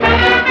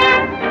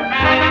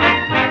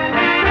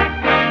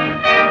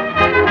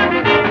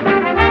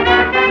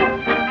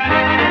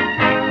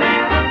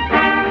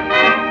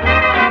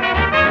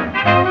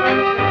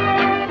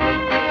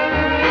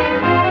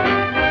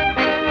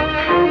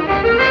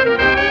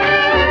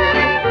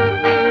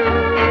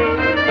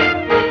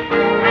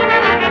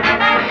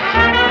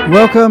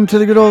Welcome to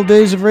the Good Old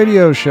Days of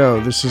Radio Show.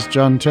 This is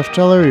John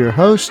Tefteller, your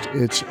host.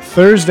 It's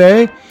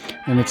Thursday,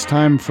 and it's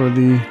time for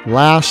the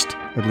last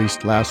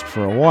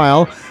for a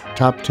while,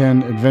 Top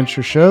 10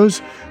 Adventure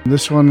Shows.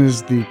 This one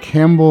is the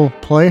Campbell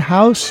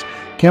Playhouse.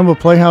 Campbell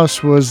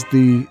Playhouse was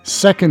the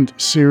second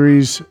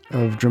series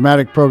of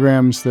dramatic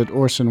programs that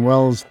Orson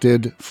Welles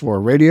did for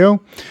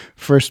radio,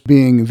 first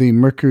being the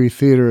Mercury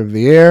Theater of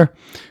the Air,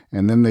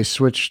 and then they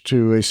switched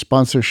to a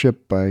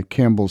sponsorship by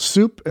Campbell's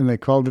Soup, and they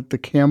called it the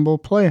Campbell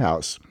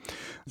Playhouse.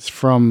 It's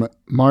from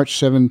March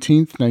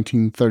 17th,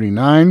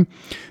 1939.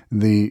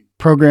 The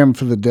program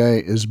for the day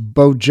is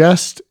Beau,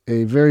 Geste,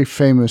 a very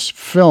famous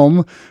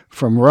film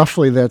from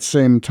roughly that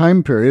same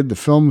time period. The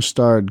film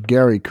starred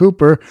Gary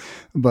Cooper,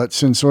 but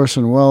since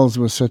Orson Welles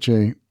was such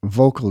a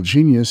vocal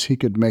genius, he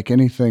could make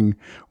anything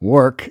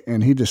work,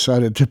 and he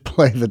decided to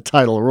play the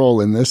title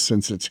role in this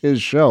since it's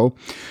his show.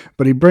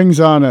 But he brings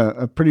on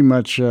a pretty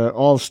much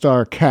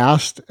all-star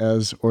cast,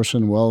 as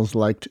Orson Welles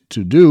liked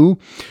to do,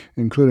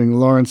 including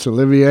Laurence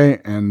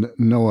Olivier and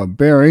Noah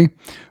Berry.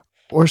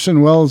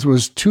 Orson Welles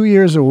was 2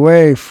 years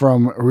away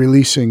from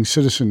releasing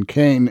Citizen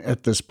Kane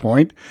at this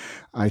point.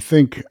 I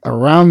think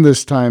around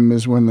this time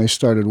is when they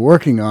started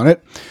working on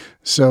it.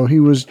 So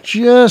he was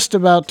just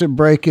about to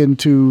break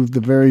into the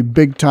very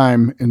big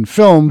time in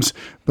films,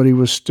 but he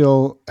was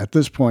still, at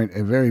this point,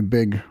 a very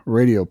big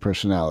radio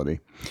personality.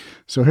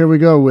 So here we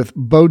go with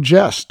Beau,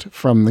 Geste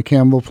from the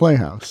Campbell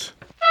Playhouse.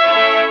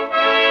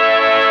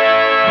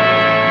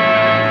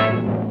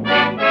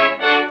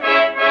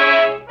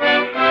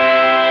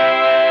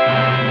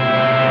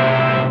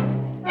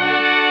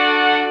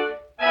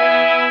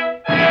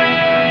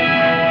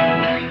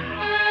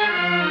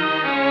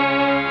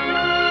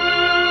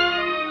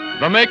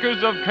 The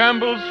makers of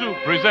Campbell's Soup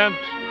present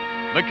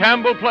The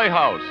Campbell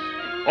Playhouse,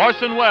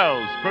 Orson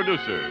Welles,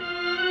 producer.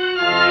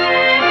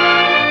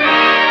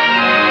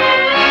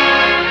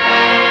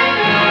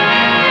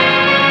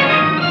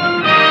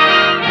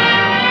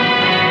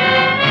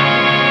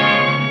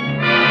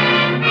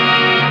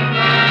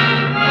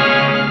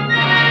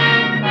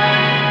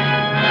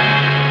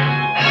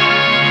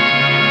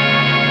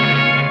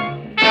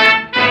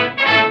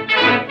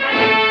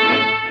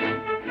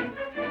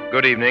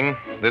 Good evening.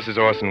 This is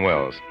Orson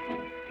Welles.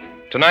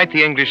 Tonight,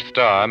 the English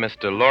star,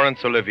 Mr.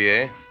 Laurence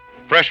Olivier,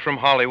 fresh from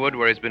Hollywood,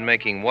 where he's been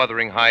making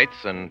Wuthering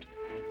Heights, and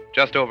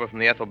just over from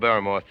the Ethel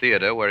Barrymore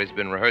Theater, where he's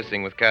been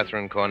rehearsing with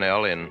Katharine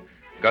Cornell in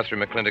Guthrie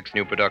McClintock's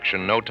new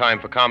production, No Time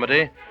for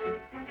Comedy,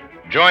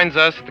 joins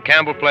us at the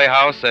Campbell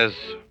Playhouse as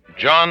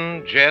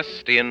John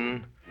Geste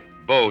in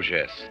Beau,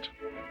 Geste.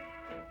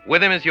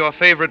 With him is your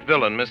favorite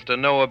villain, Mr.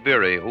 Noah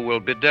Berry, who will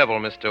bedevil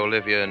Mr.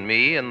 Olivier and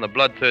me in the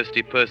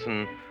bloodthirsty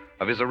person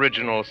of his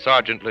original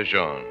Sergeant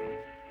Lejeune,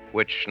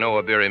 which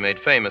Noah Berry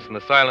made famous in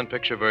the silent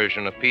picture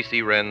version of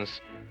P.C.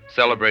 Wren's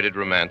celebrated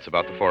romance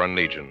about the Foreign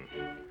Legion.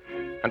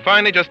 And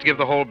finally, just to give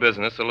the whole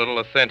business a little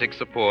authentic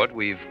support,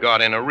 we've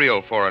got in a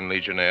real Foreign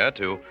Legionnaire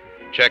to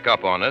check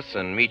up on us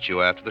and meet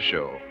you after the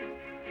show.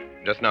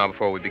 Just now,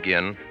 before we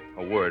begin,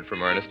 a word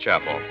from Ernest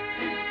Chappell.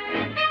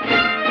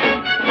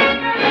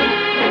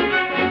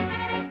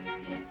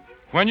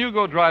 When you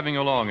go driving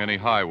along any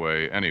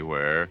highway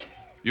anywhere,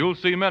 you'll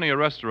see many a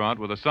restaurant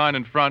with a sign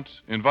in front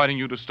inviting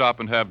you to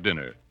stop and have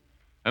dinner.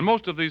 And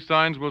most of these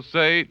signs will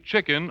say,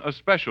 chicken, a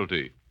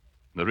specialty.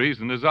 The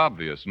reason is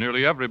obvious.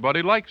 Nearly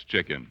everybody likes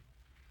chicken.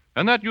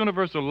 And that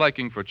universal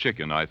liking for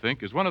chicken, I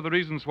think, is one of the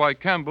reasons why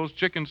Campbell's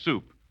Chicken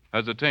Soup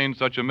has attained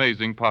such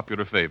amazing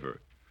popular favor.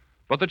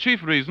 But the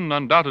chief reason,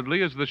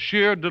 undoubtedly, is the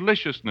sheer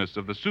deliciousness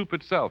of the soup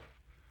itself.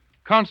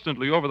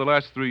 Constantly over the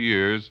last 3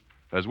 years,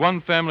 as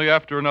one family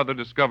after another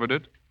discovered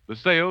it, the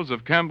sales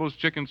of Campbell's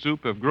Chicken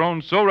Soup have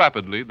grown so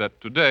rapidly that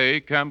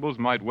today Campbell's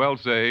might well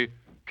say,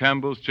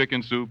 Campbell's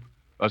Chicken Soup,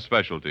 a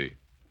specialty.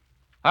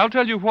 I'll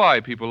tell you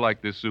why people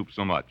like this soup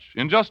so much.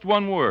 In just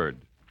one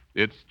word,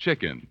 it's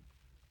chicken.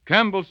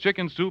 Campbell's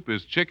Chicken Soup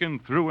is chicken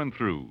through and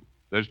through.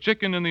 There's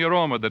chicken in the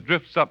aroma that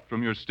drifts up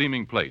from your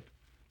steaming plate.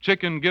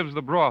 Chicken gives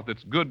the broth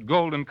its good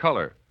golden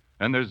color,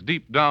 and there's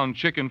deep down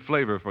chicken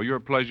flavor for your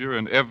pleasure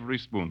in every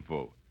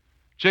spoonful.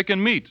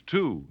 Chicken meat,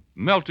 too,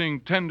 melting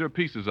tender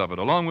pieces of it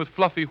along with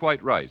fluffy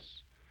white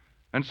rice.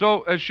 And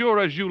so, as sure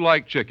as you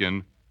like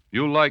chicken,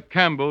 you'll like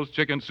Campbell's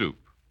Chicken Soup.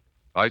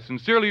 I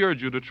sincerely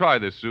urge you to try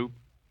this soup,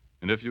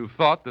 and if you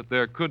thought that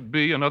there could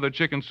be another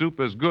chicken soup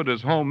as good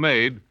as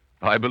homemade,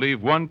 I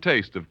believe one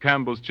taste of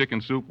Campbell's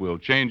Chicken Soup will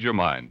change your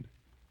mind.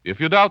 If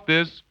you doubt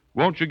this,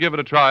 won't you give it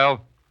a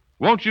trial?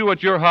 Won't you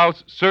at your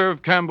house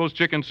serve Campbell's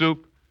Chicken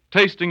Soup,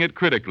 tasting it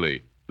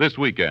critically this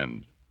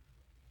weekend?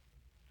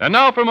 And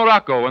now for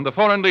Morocco and the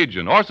Foreign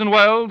Legion, Orson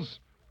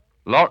Welles,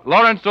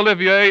 Laurence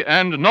Olivier,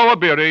 and Noah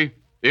Berry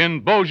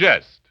in Beau,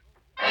 Geste.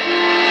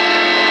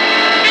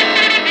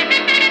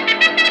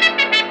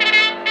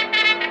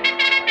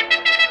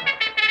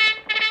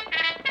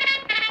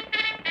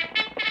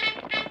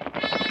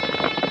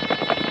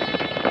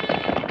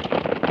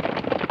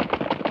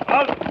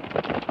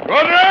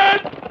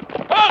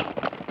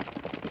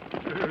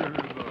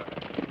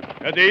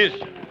 At ease.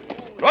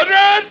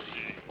 Rodriguez!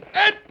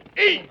 At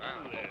ease!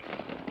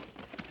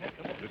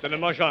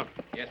 Lieutenant Marchand,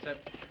 Yes, sir.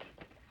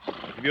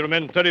 give your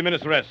men 30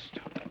 minutes rest.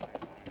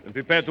 And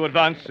prepare to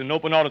advance in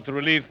open order to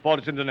relieve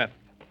Fort Sindenet.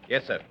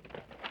 Yes, sir.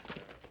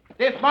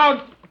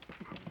 Dismount!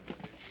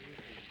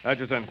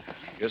 Adjutant.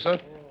 Yes, sir?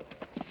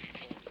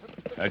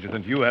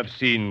 Adjutant, you have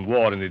seen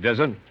war in the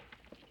desert.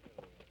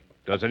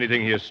 Does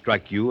anything here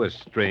strike you as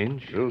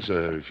strange? Well,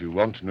 sir, if you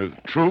want to know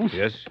the truth,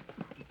 Yes?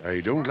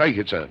 I don't like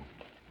it, sir.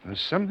 There's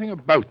something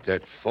about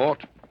that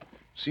fort.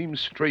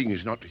 Seems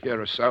strange not to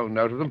hear a sound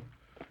out of them.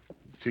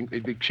 You'd think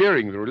they'd be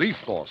cheering the relief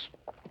force.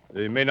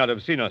 They may not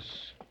have seen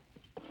us.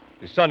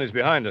 The sun is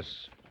behind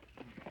us.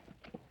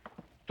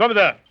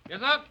 Trumpeter,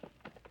 Yes, sir.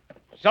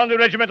 sound the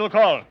regimental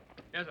call.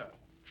 Yes, sir.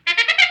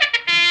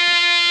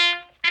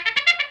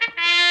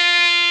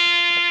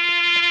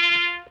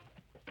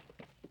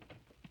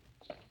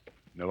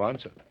 No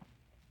answer.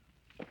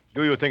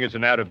 Do you think it's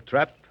an Arab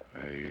trap?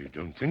 I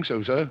don't think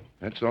so, sir.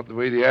 That's not the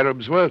way the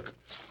Arabs work.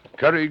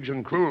 Courage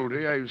and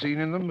cruelty I've seen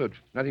in them, but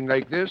nothing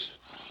like this.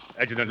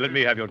 Adjutant, let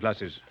me have your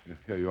glasses.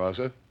 Here you are,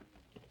 sir.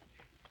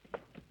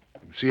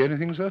 You see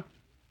anything, sir?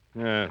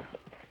 Yeah.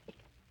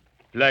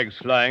 Flags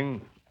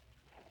flying.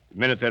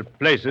 Men at their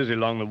places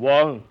along the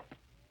wall.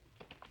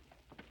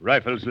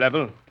 Rifles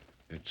level.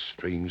 It's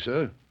strange,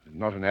 sir.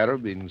 Not an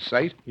Arab in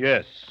sight.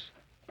 Yes.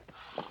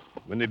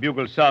 When the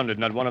bugle sounded,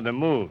 not one of them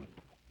moved.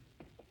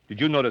 Did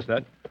you notice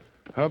that?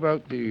 How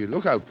about the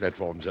lookout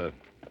platform, sir?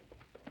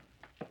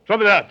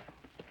 Trumpeter,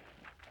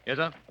 Yes,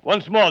 sir.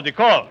 once more, the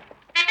call.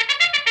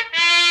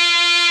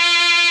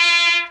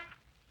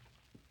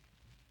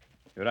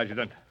 Your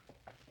adjutant.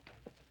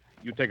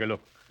 You take a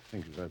look.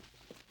 Thank you, sir.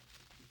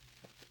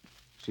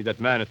 See that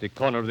man at the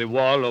corner of the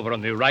wall over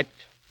on the right?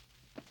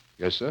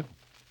 Yes, sir.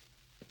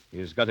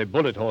 He's got a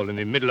bullet hole in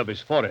the middle of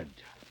his forehead.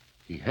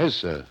 He has,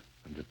 sir.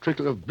 And a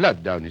trickle of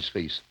blood down his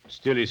face.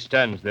 Still he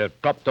stands there,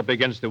 propped up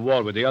against the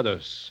wall with the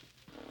others,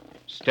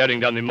 staring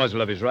down the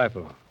muzzle of his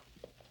rifle.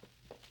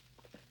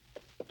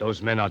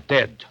 Those men are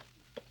dead.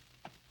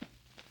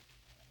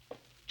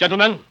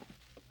 Gentlemen,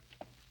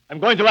 I'm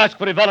going to ask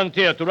for a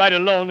volunteer to ride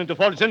alone into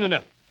Fort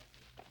Sindenet.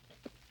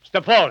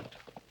 Step forward.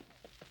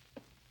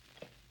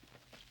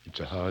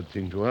 It's a hard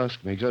thing to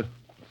ask, Major.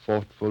 A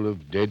fort full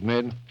of dead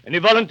men. Any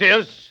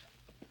volunteers?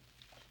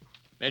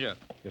 Major,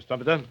 Yes,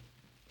 Trumpeter?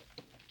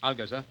 I'll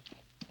go, sir.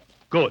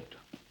 Good.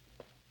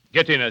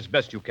 Get in as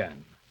best you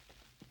can.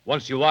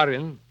 Once you are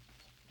in,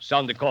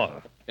 sound the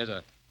call. Yes,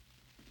 sir.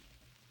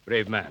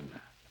 Brave man.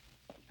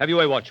 Have you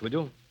a watch with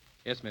you?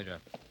 Yes, Major.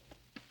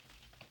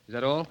 Is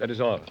that all? That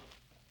is all.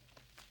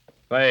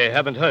 If I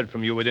haven't heard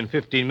from you within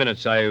 15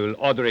 minutes, I will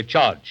order a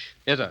charge.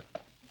 Yes, sir.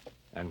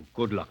 And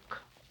good luck.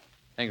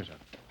 Thank you, sir.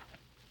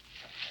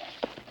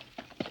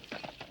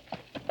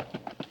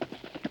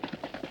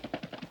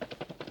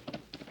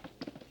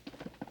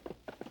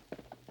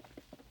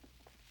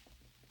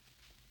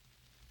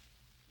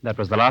 That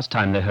was the last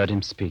time they heard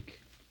him speak.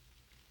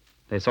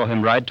 They saw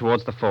him ride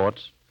towards the fort,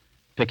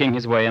 picking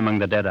his way among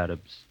the dead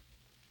Arabs.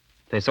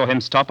 They saw him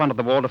stop under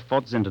the wall of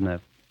Fort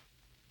Sindenet.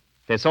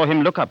 They saw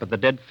him look up at the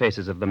dead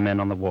faces of the men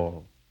on the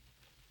wall.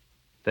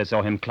 They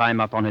saw him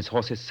climb up on his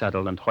horse's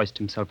saddle and hoist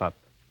himself up.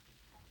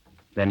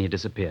 Then he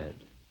disappeared.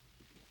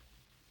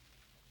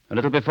 A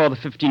little before the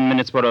 15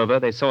 minutes were over,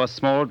 they saw a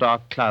small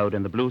dark cloud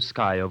in the blue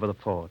sky over the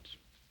fort.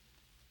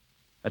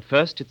 At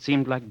first, it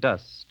seemed like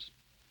dust.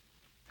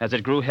 As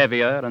it grew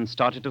heavier and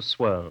started to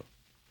swirl,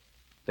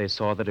 they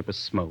saw that it was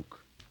smoke.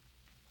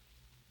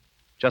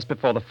 Just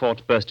before the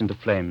fort burst into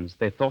flames,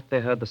 they thought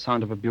they heard the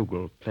sound of a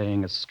bugle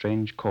playing a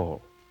strange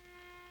call.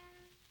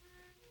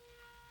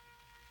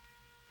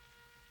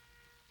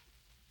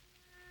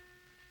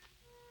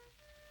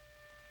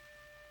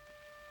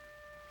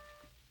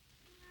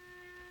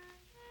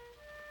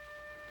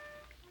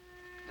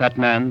 That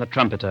man, the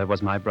trumpeter,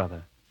 was my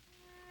brother.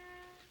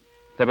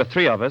 There were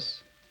 3 of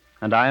us,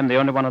 and I am the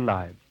only one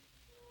alive.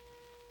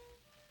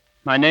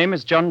 My name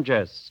is John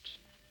Geste.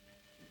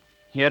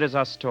 Here is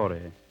our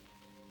story.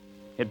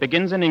 It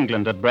begins in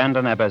England at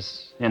Brandon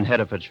Abbas in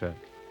Herefordshire.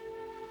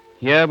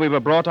 Here we were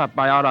brought up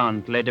by our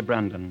aunt, Lady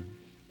Brandon.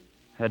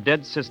 Her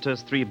dead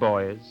sister's 3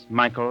 boys,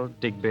 Michael,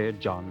 Digby,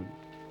 John,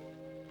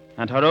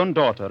 and her own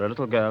daughter, a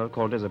little girl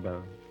called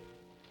Isabel.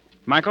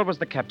 Michael was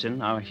the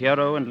captain, our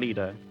hero and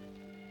leader,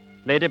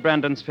 Lady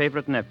Brandon's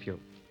favorite nephew.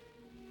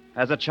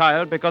 As a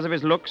child, because of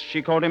his looks,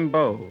 she called him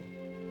Beau.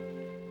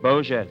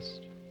 Beau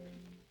Geste.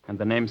 And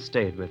the name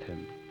stayed with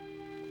him.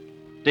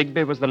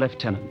 Digby was the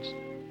lieutenant.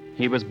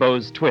 He was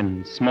Beau's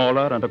twin,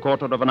 smaller and a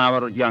quarter of an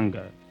hour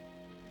younger.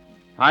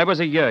 I was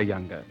a year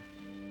younger,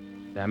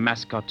 their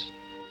mascot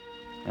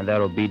and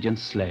their obedient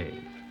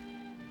slave.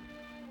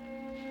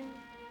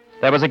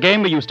 There was a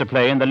game we used to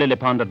play in the lily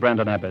pond at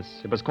Brandon Abbas.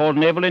 It was called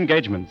Naval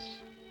Engagements.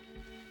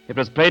 It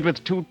was played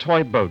with 2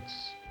 toy boats,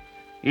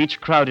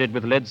 each crowded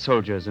with lead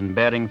soldiers and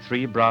bearing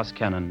 3 brass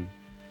cannon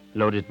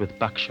loaded with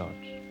buckshot.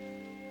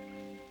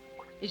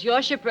 Is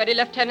your ship ready,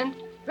 Lieutenant?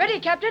 Ready,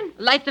 Captain.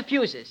 Light the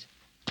fuses.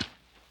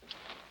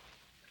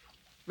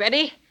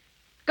 Ready?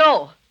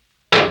 Go.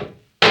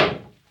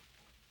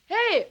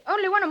 Hey,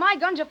 only one of my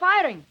guns are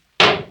firing.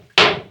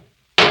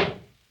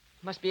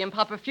 Must be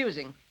improper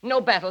fusing.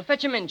 No battle.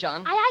 Fetch him in,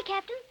 John. Aye, aye,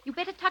 Captain. You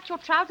better tuck your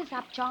trousers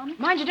up, John.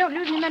 Mind you don't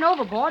lose any men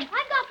overboard. I've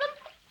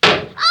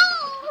got them.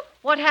 Oh!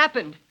 What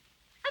happened?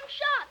 I'm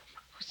shot.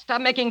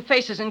 Stop making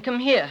faces and come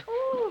here.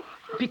 Oh.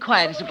 Be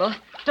quiet, Isabel.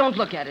 Don't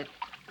look at it.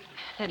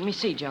 Let me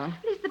see, John.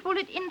 Is the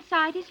bullet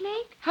inside his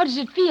leg? How does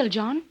it feel,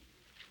 John?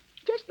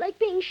 Just like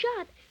being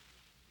shot.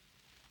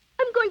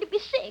 I'm going to be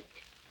sick.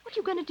 What are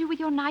you going to do with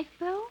your knife,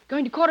 Beau?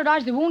 Going to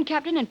cauterize the wound,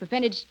 Captain, and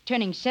prevent its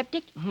turning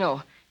septic?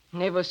 No.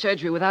 Naval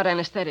surgery without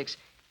anesthetics.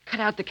 Cut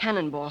out the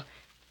cannonball.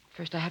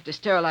 First, I have to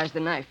sterilize the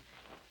knife.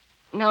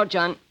 Now,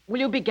 John, will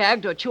you be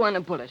gagged or chew on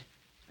a bullet?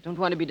 I don't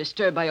want to be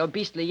disturbed by your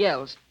beastly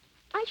yells.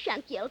 I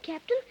shan't yell,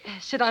 Captain.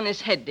 Sit on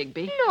his head,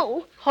 Digby.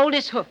 No. Hold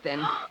his hoof,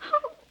 then.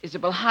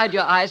 Isabel, hide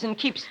your eyes and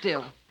keep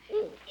still.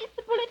 Is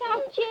the bullet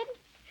out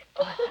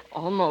yet?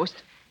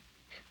 Almost.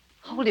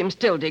 Hold him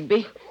still,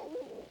 Digby.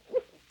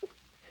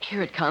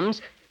 Here it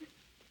comes.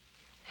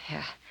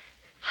 Yeah.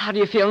 How do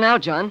you feel now,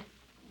 John?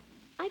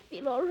 I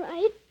feel all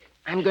right.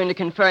 I'm going to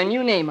confer a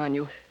new name on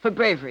you for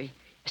bravery.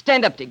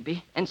 Stand up,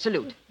 Digby, and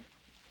salute.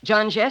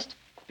 John Geste,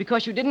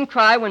 because you didn't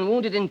cry when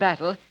wounded in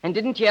battle and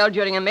didn't yell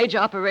during a major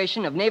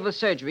operation of naval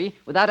surgery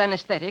without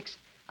anesthetics,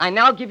 I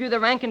now give you the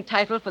rank and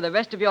title for the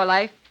rest of your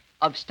life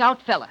of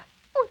Stout Fella.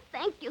 Oh,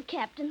 thank you,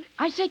 Captain.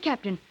 I say,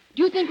 Captain,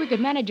 do you think we could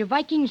manage a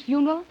Viking's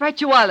funeral? Right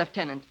you are,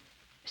 Lieutenant.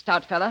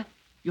 Stout Fella,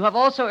 you have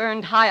also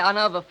earned high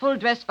honor of a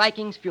full-dress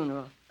Viking's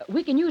funeral.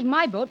 We can use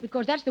my boat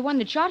because that's the one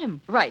that shot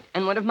him. Right,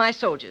 and one of my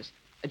soldiers.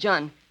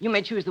 John, you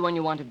may choose the one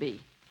you want to be.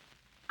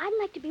 I'd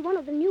like to be one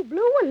of the new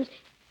blue ones,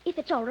 if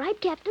it's all right,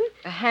 Captain.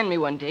 Hand me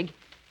one, Dig.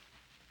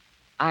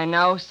 I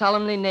now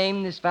solemnly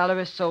name this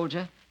valorous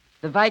soldier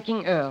the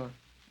Viking Earl,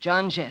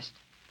 John Geste.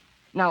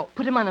 Now,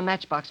 put him on a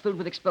matchbox filled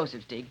with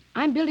explosives, Dig.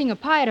 I'm building a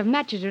pyre of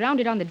matches around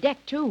it on the deck,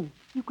 too.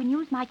 You can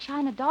use my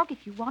china dog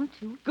if you want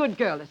to. Good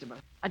girl, Isabel.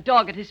 A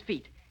dog at his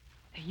feet.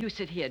 You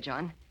sit here,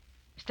 John.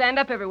 Stand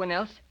up, everyone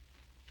else.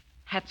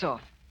 Hats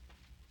off.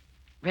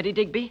 Ready,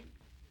 Digby?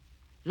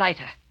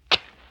 Lighter.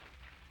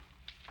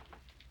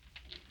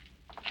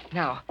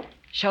 Now,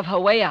 shove her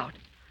way out.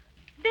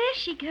 There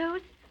she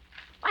goes.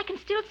 I can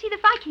still see the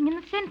Viking in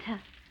the center.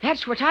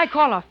 That's what I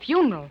call a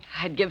funeral.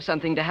 I'd give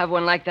something to have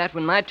one like that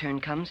when my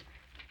turn comes.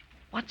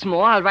 What's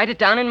more, I'll write it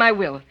down in my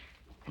will.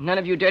 And none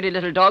of you dirty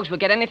little dogs will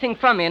get anything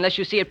from me unless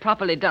you see it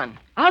properly done.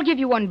 I'll give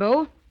you one,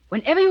 Beau,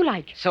 whenever you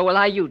like. So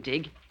will you,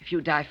 Dig, if you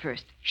die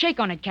first.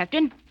 Shake on it,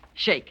 Captain.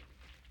 Shake.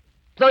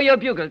 Blow your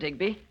bugle,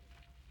 Digby.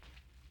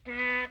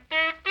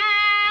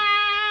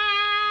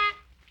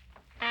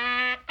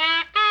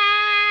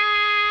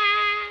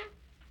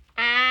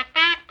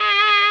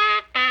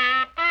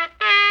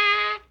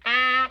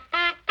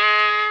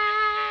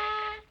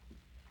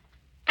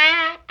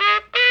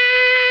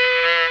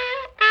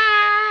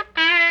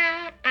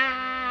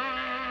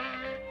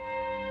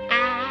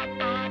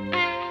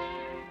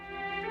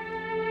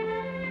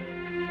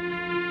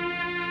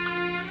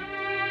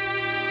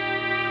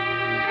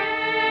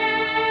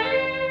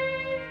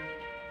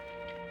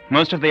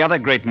 Most of the other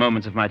great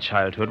moments of my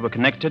childhood were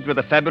connected with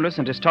a fabulous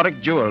and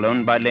historic jewel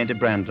owned by Lady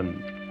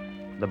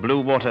Brandon, the blue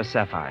water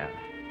sapphire.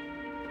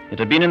 It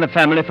had been in the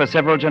family for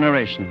several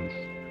generations.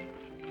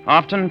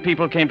 Often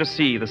people came to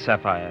see the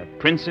sapphire,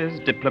 princes,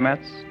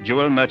 diplomats,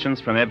 jewel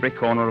merchants from every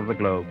corner of the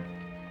globe.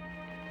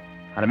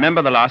 I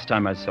remember the last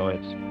time I saw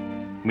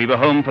it. We were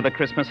home for the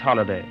Christmas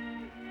holiday.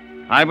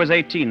 I was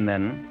 18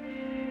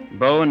 then.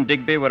 Beau and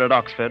Digby were at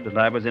Oxford, and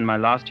I was in my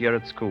last year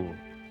at school.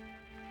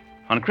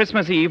 On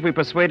Christmas Eve, we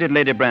persuaded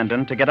Lady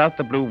Brandon to get out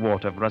the blue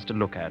water for us to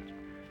look at.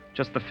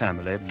 Just the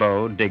family,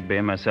 Beau,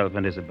 Digby, myself,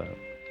 and Isabel.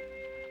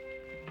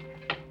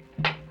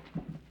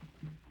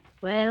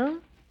 Well,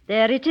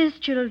 there it is,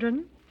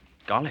 children.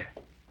 Golly.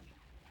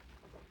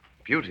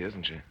 Beauty,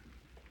 isn't she?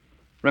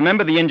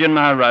 Remember the Indian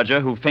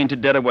Maharaja who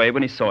fainted dead away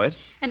when he saw it?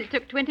 And it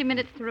took 20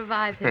 minutes to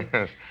revive him.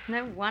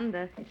 No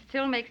wonder. It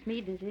still makes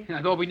me dizzy.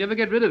 I thought we'd never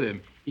get rid of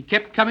him. He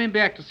kept coming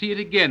back to see it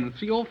again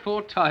 3 or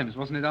 4 times,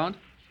 wasn't it, Aunt?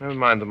 Never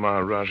mind the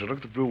Maharaja. Look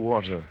at the blue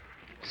water.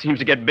 Seems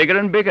to get bigger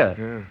and bigger.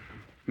 Yeah.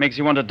 Makes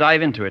you want to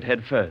dive into it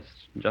head first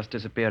and just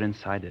disappear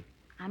inside it.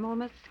 I'm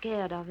almost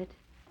scared of it.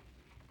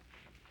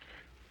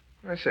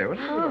 I say, what?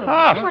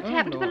 What's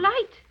happened to the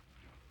light?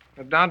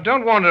 Now,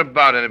 don't wander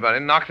about anybody.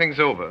 Knock things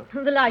over.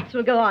 The lights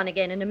will go on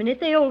again in a minute.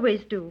 They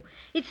always do.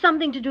 It's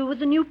something to do with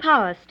the new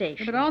power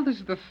station. Yeah, but Aunt, this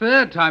is the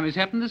 3rd time it's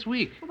happened this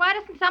week. Why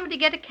doesn't somebody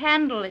get a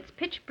candle? It's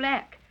pitch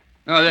black.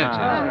 Oh, that's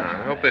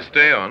I hope they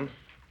stay on.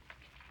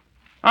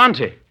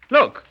 Auntie,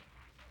 look.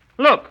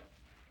 Look.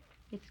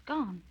 It's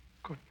gone.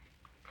 Good.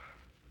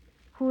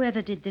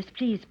 Whoever did this,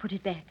 please put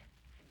it back.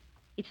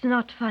 It's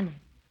not funny.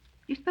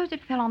 You suppose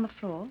it fell on the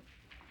floor?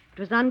 It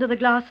was under the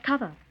glass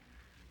cover.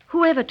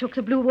 Whoever took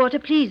the blue water,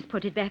 please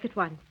put it back at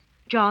once.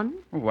 John,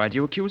 Why do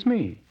you accuse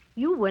me?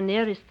 you were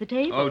nearest the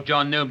table. Oh,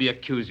 John, nobody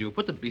accuse you.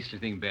 Put the beastly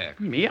thing back.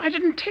 Me? I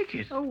didn't take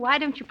it. Oh, why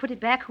don't you put it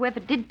back, whoever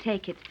did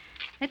take it?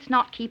 Let's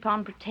not keep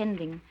on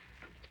pretending.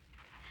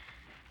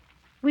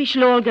 We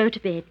shall all go to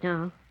bed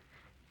now.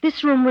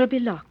 This room will be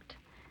locked,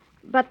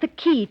 but the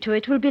key to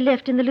it will be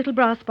left in the little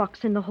brass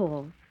box in the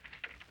hall.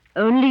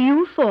 Only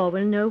you four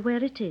will know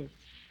where it is.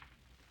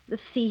 The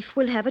thief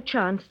will have a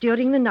chance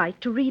during the night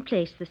to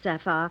replace the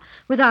sapphire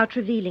without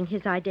revealing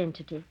his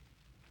identity.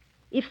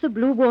 If the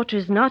blue water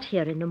is not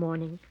here in the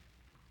morning,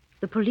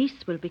 the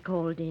police will be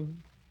called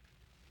in.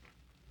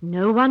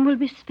 No one will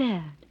be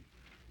spared,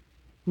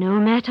 no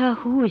matter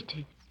who it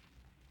is.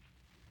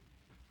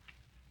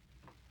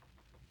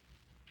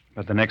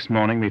 But the next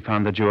morning we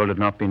found the jewel had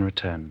not been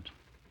returned.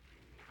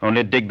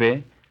 Only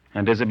Digby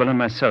and Isabel and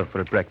myself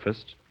were at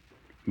breakfast.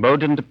 Beau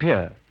didn't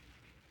appear.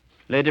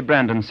 Lady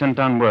Brandon sent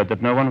down word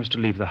that no one was to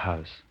leave the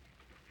house.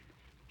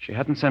 She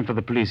hadn't sent for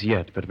the police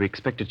yet, but we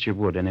expected she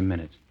would any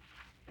minute.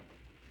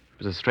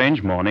 It was a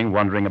strange morning,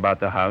 wandering about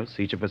the house,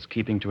 each of us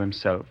keeping to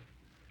himself,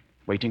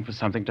 waiting for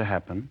something to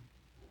happen.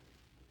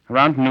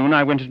 Around noon,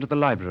 I went into the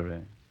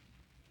library.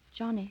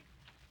 Johnny,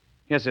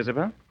 Yes,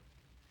 Isabel?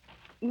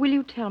 will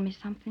you tell me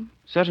something?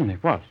 Certainly.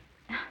 What?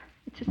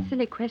 It's a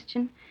silly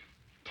question.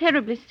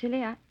 Terribly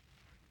silly.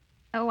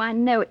 I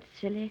know it's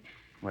silly.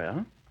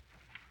 Well?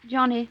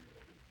 Johnny,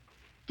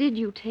 did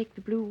you take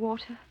the blue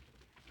water?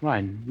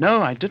 Why,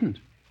 no, I didn't.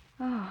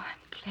 Oh,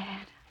 I'm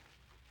glad.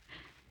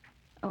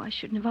 Oh, I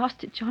shouldn't have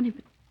asked it, Johnny,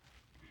 but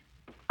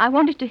I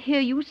wanted to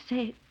hear you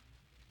say it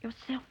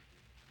yourself.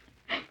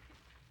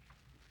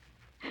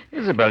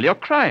 Isabel, you're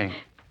crying.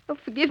 Oh,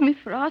 forgive me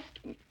for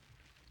asking.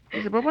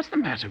 Isabel, what's the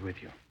matter with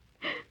you?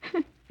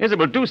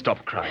 Isabel, do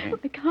stop crying.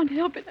 I can't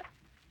help it.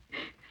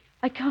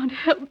 I can't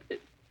help it.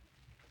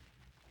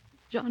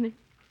 Johnny,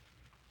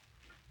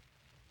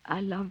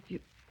 I love you.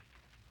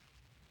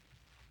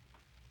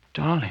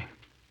 Darling.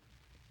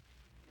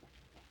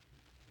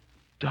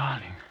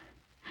 Darling.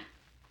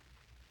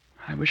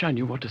 I wish I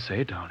knew what to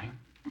say, darling.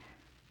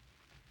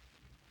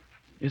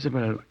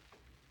 Isabel,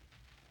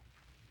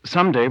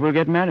 someday we'll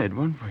get married,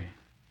 won't we?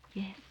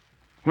 Yes.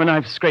 When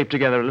I've scraped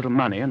together a little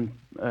money and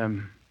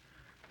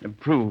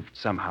proved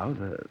somehow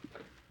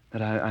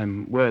that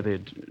I'm worthy.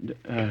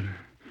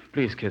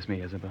 Please kiss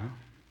me, Isabel.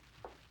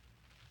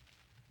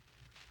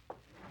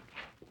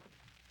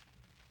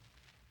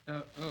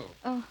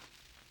 Oh,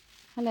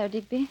 hello,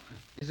 Digby.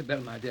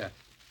 Isabel, my dear.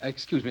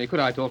 Excuse me, could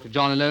I talk to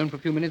John alone for a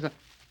few minutes?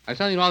 I've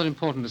something rather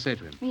important to say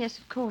to him. Yes,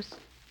 of course.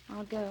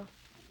 I'll go.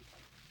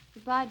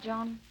 Goodbye,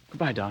 John.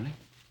 Goodbye, darling.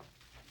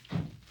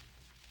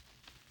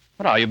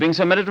 What are you being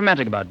so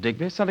melodramatic about,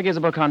 Digby? Something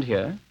Isabel can't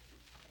hear?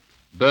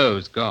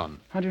 Beau's gone.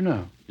 How do you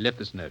know? He left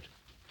this note.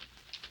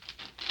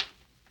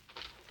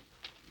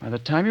 By the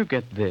time you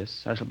get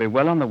this, I shall be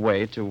well on the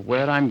way to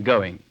where I'm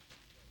going.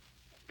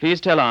 Please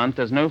tell Aunt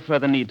there's no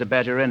further need to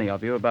badger any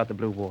of you about the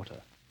blue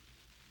water.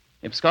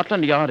 If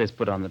Scotland Yard is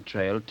put on the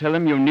trail, tell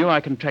them you knew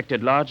I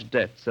contracted large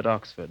debts at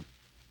Oxford.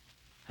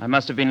 I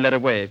must have been led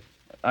away.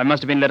 I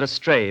must have been led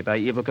astray by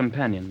evil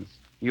companions.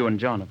 You and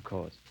John, of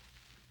course.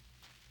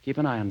 Keep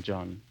an eye on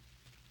John.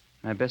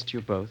 My best to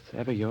you both.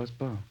 Ever yours,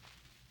 Beau.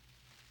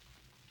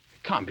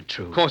 It can't be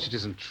true. Of course it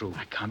isn't true.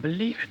 I can't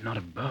believe it. Not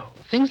a Beau.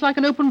 Things like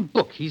an open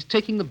book. He's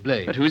taking the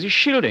blame. But who's he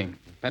shielding?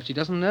 Perhaps he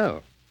doesn't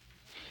know.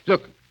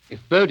 Look, if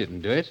Beau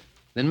didn't do it,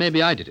 then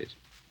maybe I did it.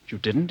 You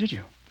didn't, did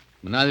you?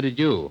 Well, neither did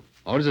you.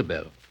 Or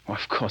Isabel. Oh,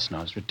 of course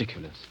not. It's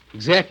ridiculous.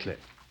 Exactly.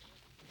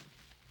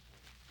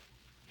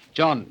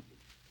 John,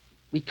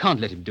 we can't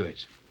let him do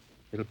it.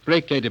 It'll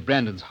break Lady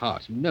Brandon's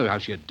heart. You know how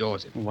she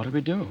adores him. Well, what do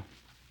we do?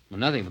 Well,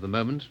 nothing for the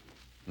moment.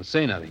 I'll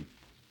say nothing.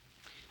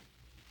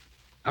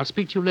 I'll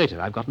speak to you later.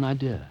 I've got an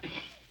idea.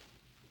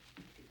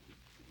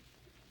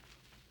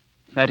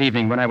 That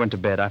evening, when I went to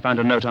bed, I found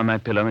a note on my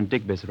pillow in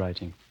Digby's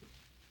writing.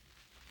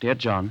 Dear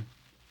John,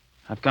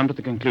 I've come to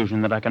the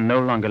conclusion that I can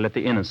no longer let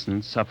the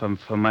innocent suffer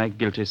for my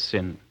guilty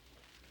sin.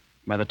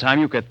 By the time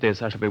you get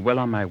this, I shall be well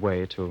on my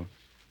way to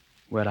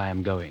where I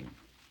am going.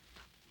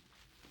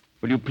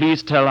 Will you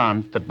please tell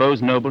Aunt that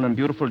Beau's noble and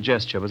beautiful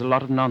gesture was a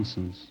lot of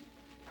nonsense,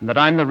 and that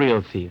I'm the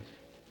real thief?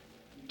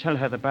 Tell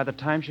her that by the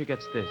time she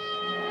gets this,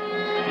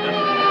 she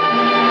doesn't...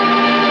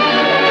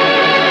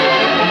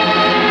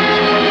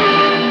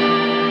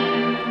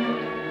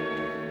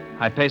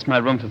 I paced my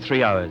room for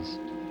 3 hours.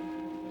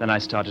 Then I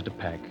started to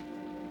pack.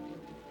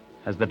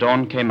 As the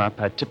dawn came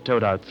up, I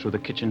tiptoed out through the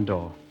kitchen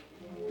door.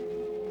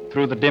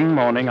 Through the dim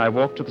morning, I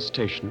walked to the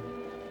station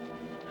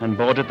and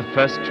boarded the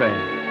first train.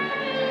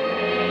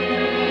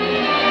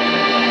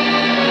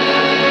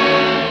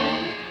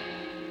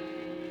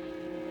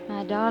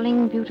 My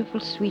darling, beautiful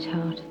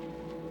sweetheart,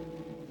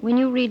 when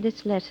you read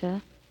this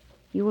letter,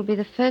 you will be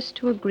the first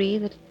to agree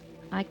that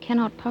I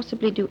cannot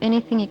possibly do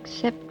anything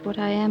except what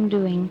I am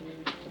doing,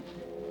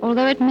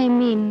 although it may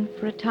mean,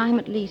 for a time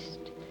at least,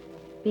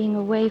 being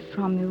away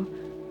from you,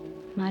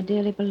 my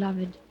dearly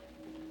beloved.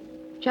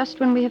 Just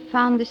when we have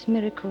found this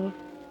miracle,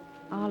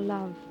 our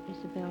love,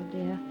 Isabel,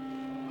 dear.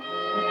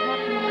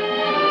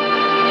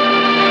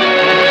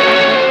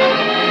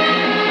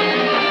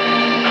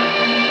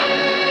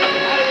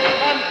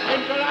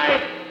 Into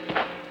life!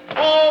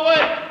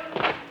 Forward!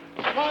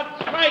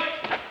 Spot strike!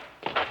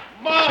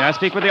 March! May I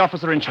speak with the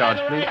officer in charge,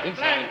 please?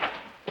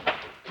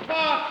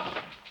 March!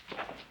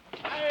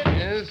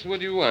 Yes, what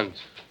do you want?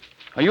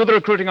 Are you the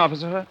recruiting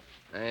officer?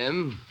 I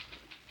am.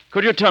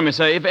 Could you tell me,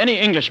 sir, if any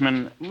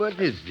Englishman... What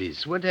is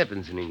this? What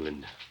happens in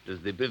England? Does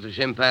the British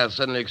Empire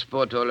suddenly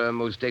export all our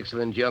most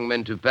excellent young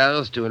men to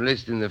Paris to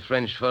enlist in the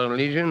French Foreign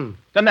Legion?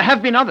 Then there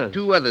have been others.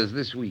 2 others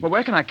this week. Well,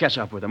 where can I catch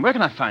up with them? Where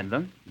can I find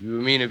them?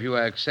 You mean if you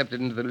are accepted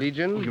into the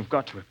Legion? Oh, you've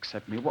got to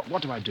accept me.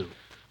 What do I do?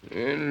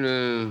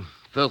 Well,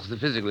 first the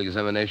physical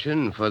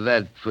examination. For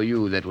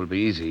you, that will be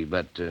easy.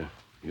 But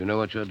you know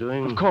what you're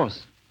doing? Of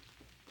course.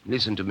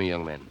 Listen to me,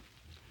 young man.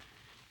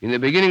 In the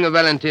beginning, a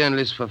volunteer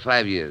enlists for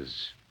 5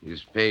 years.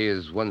 His pay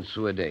is 1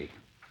 sou a day.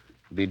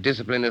 The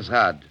discipline is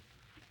hard.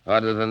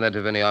 Harder than that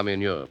of any army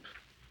in Europe.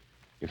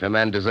 If a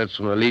man deserts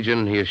from the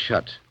Legion, he is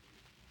shot.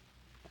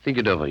 Think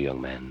it over, young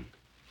man.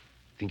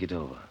 Think it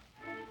over.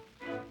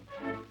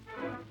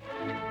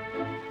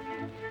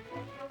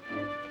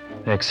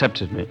 They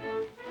accepted me.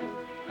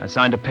 I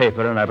signed a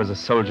paper and I was a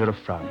soldier of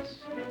France.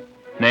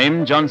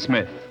 Name, John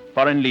Smith,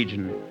 Foreign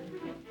Legion,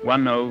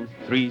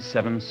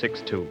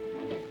 103762.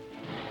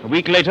 A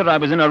week later, I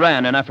was in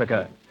Iran in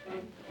Africa.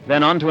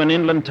 Then on to an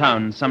inland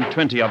town, some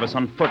 20 of us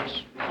on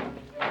foot.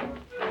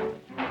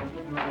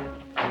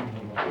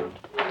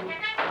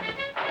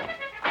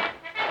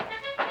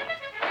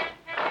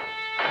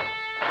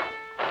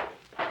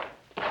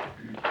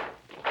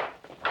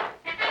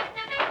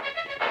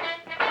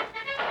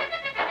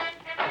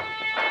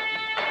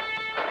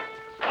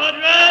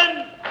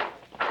 Squadron!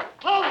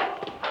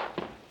 Halt!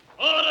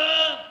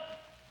 Order!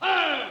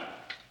 Fire!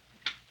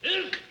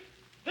 This!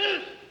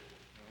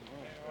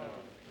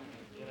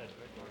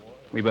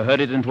 We were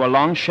herded into a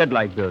long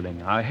shed-like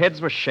building. Our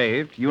heads were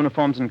shaved,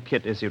 uniforms and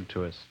kit issued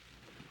to us.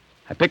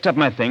 I picked up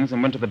my things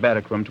and went to the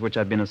barrack room to which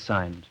I'd been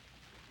assigned.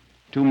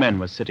 2 men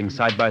were sitting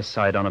side by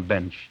side on a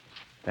bench,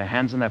 their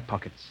hands in their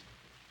pockets,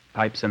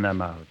 pipes in their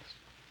mouths.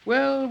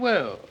 Well,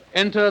 well.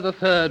 Enter the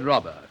 3rd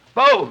robber.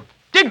 Beau!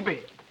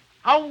 Digby!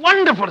 How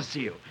wonderful to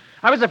see you.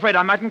 I was afraid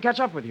I mightn't catch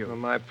up with you. Oh,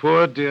 my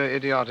poor, dear,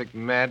 idiotic,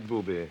 mad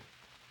booby.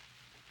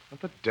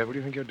 What the devil do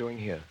you think you're doing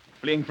here?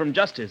 Fleeing from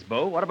justice,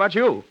 Beau. What about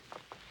you?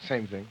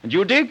 Same thing. And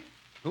you, Dig?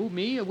 Who,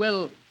 me?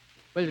 Well,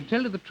 to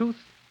tell you the truth,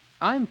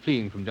 I'm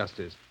fleeing from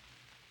justice.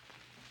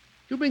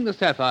 Did you bring the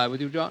sapphire with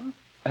you, John?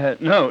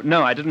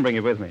 No, I didn't bring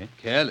it with me.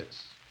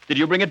 Careless. Did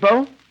you bring it,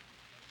 Beau?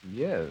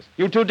 Yes.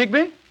 You too,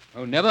 Digby?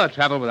 Oh, never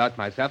travel without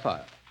my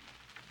sapphire.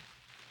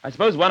 I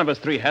suppose one of us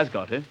 3 has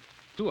got it.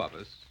 2 of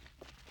us.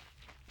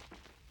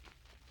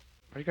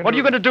 What are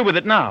you going to do with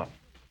it now?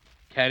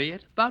 Carry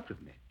it about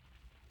with me.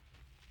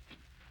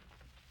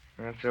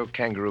 That's the old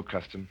kangaroo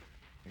custom.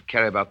 They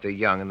carry about their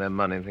young and their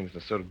money and things in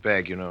a sort of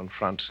bag, in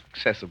front,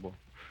 accessible.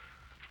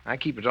 I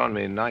keep it on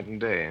me night and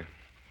day.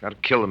 Got to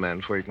kill the man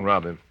before you can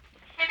rob him.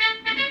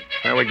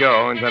 There we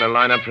go. We better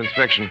line up for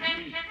inspection.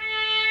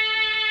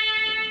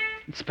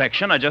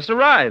 Inspection? I just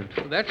arrived.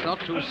 Well, that's not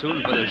too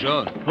soon for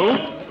Lejeune.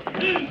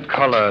 Who?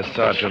 Collar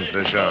Sergeant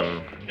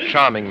Lejeune.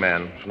 Charming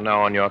man. From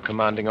now on, your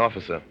commanding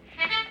officer.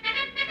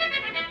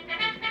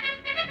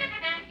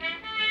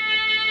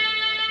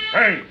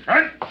 Hey,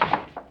 front!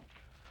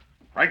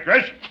 Right,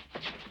 Geste.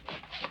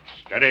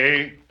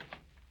 Steady.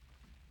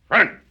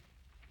 Front.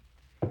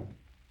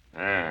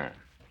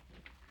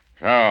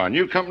 So, a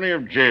new company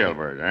of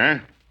jailbirds, eh?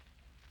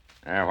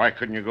 Why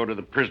couldn't you go to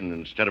the prison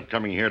instead of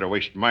coming here to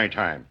waste my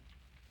time?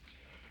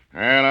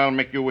 Well, I'll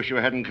make you wish you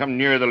hadn't come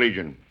near the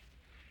Legion.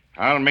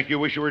 I'll make you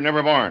wish you were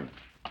never born.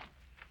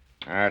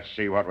 Let's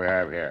see what we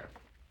have here.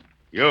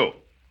 You.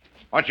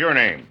 What's your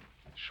name?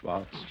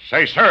 Schwartz.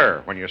 Say,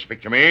 sir, when you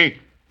speak to me.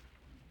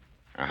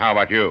 How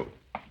about you?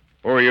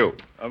 Who are you?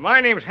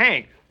 My name's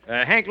Hank.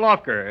 Hank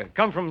Lofker.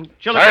 Come from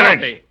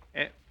Chillicothe.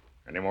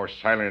 Any more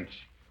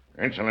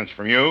insolence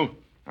from you?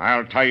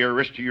 I'll tie your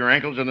wrist to your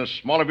ankles and the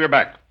small of your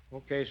back.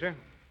 Okay, sir.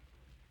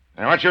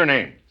 And what's your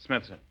name?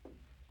 Smith, sir.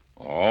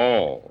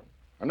 Oh,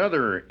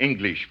 another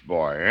English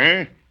boy,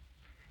 eh?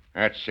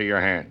 Let's see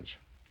your hands.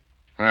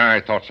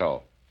 I thought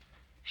so.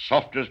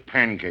 Soft as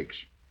pancakes.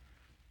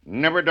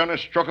 Never done a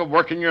stroke of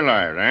work in your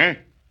lives, eh?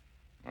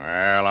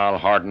 Well, I'll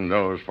harden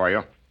those for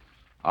you.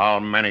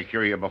 I'll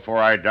manicure you before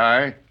I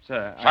die.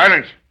 Sir,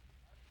 Silence!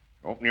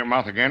 Open your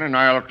mouth again, and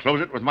I'll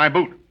close it with my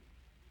boot.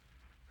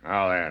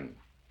 Now then,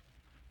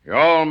 you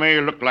all may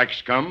look like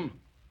scum,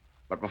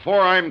 but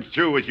before I'm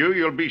through with you,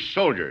 you'll be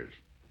soldiers.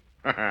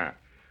 Yes,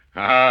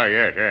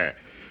 yeah.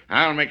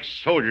 I'll make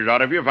soldiers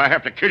out of you if I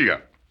have to kill you.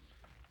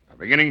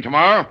 Beginning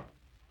tomorrow,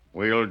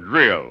 we'll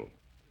drill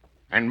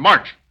and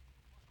march.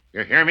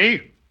 You hear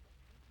me?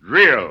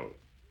 Drill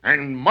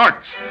and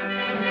march.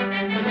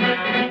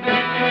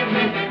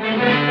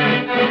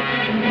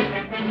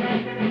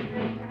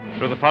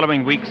 Through the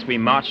following weeks, we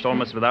marched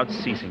almost without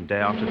ceasing, day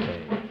after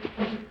day.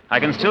 I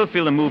can still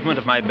feel the movement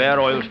of my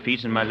bare oiled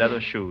feet in my leather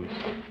shoes.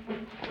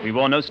 We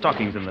wore no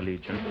stockings in the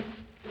Legion.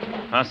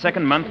 Our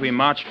 2nd month, we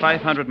marched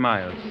 500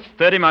 miles,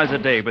 30 miles a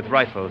day with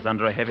rifles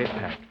under a heavy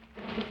pack.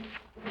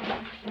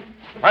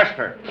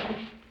 Faster.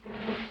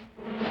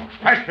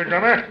 Faster,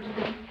 drummer.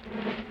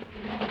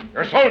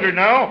 You're soldiers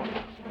now.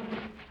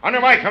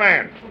 Under my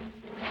command.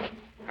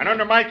 And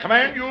under my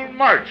command, you'll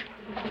march.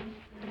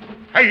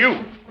 Hey,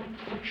 you.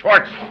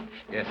 Schwartz.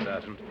 Yes,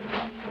 Sergeant.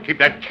 Keep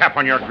that cap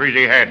on your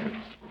greasy head.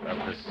 Of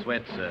the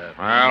sweat, sir.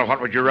 Well,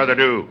 what would you rather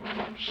do?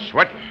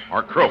 Sweat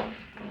or croak?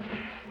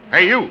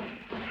 Hey, you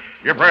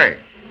pray.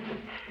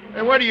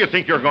 Hey, where do you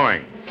think you're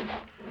going?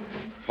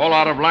 Fall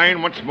out of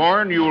line once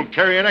more, and you'll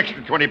carry an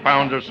extra 20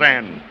 pounds of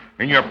sand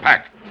in your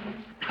pack.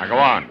 Now go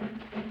on.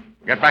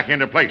 Get back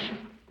into place.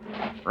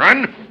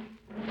 Run.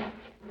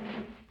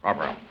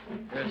 Corporal.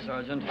 Yes,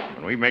 Sergeant.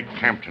 When we make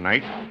camp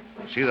tonight,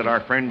 see that our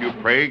friend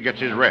Dupre gets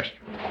his rest.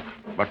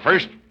 But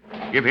first,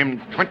 give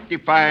him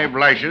 25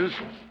 lashes,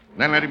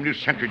 then let him do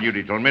sentry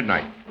duty till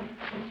midnight.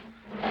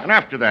 And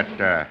after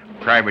that,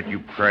 Private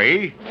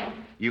Dupre,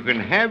 you can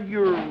have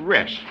your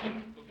rest.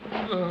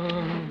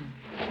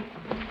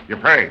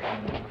 Dupre.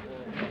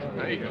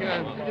 I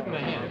can't. Give him a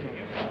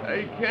hand.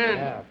 I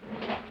can't.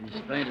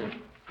 He's fainted.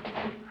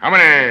 How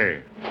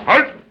many?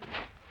 Halt!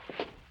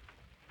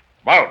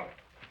 Bow.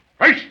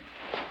 Face!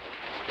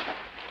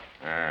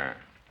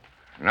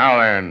 Now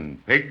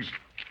then, pigs.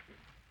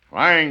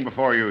 Lying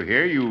before you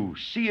here, you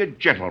see a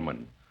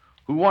gentleman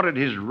who wanted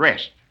his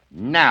rest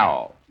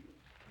now.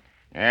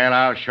 And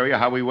I'll show you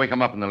how we wake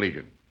him up in the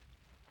Legion.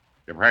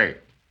 Dupre,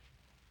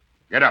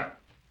 get up.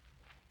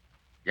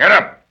 Get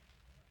up.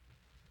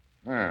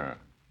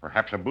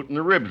 Perhaps a boot in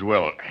the ribs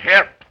will.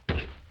 Here.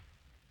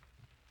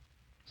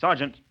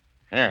 Sergeant.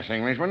 Yes,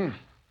 Englishman.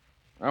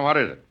 Well, what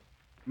is it?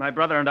 My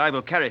brother and I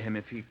will carry him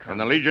if he comes. In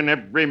the Legion,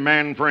 every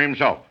man for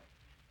himself.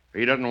 If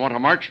he doesn't want to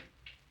march,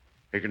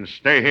 he can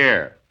stay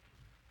here.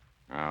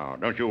 Now,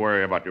 don't you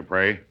worry about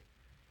Dupre.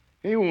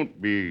 He won't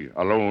be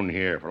alone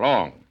here for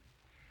long.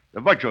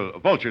 The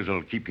vultures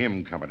will keep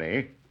him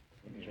company.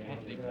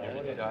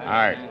 All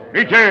right.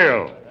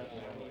 Detail.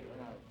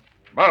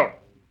 Bow.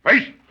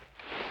 Face.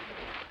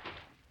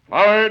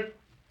 Forward.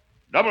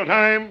 Double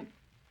time.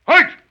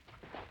 Halt!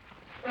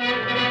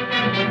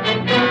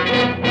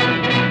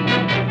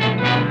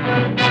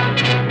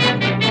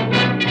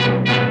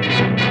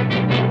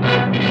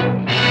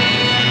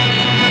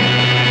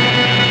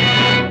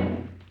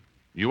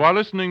 You are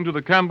listening to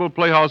the Campbell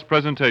Playhouse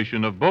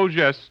presentation of Beau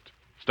Geste,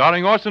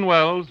 starring Orson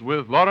Welles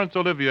with Laurence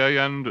Olivier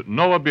and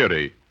Noah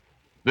Beery.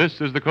 This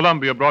is the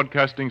Columbia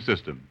Broadcasting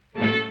System.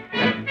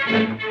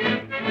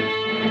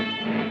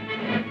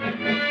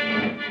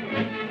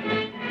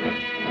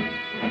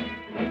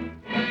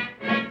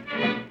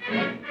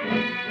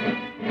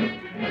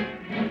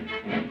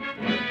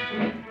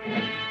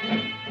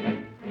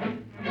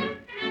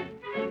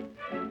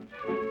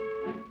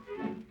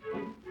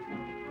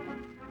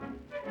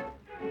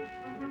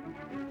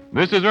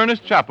 This is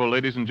Ernest Chappell,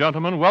 ladies and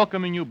gentlemen,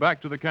 welcoming you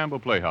back to the Campbell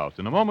Playhouse.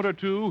 In a moment or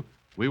two,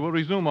 we will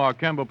resume our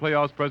Campbell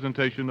Playhouse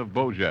presentation of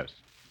Beau Geste.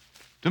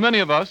 To many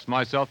of us,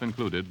 myself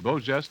included, Beau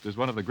Geste is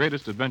one of the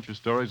greatest adventure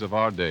stories of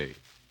our day.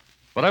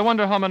 But I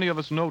wonder how many of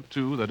us know,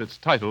 too, that its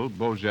title,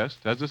 Beau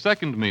Geste, has a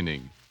second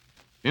meaning.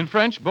 In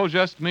French, Beau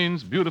Geste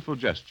means beautiful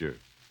gesture,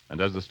 and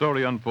as the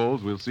story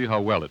unfolds, we'll see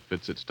how well it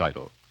fits its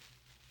title.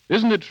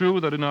 Isn't it true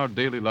that in our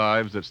daily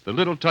lives, it's the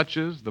little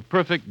touches, the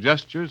perfect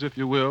gestures, if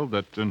you will,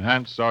 that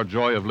enhance our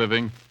joy of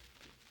living?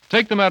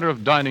 Take the matter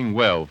of dining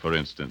well, for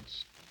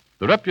instance.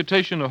 The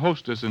reputation a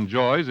hostess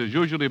enjoys is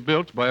usually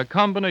built by a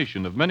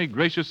combination of many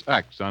gracious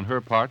acts on her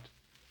part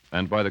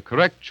and by the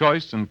correct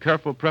choice and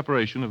careful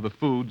preparation of the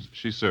foods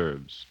she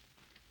serves.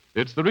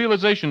 It's the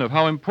realization of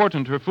how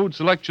important her food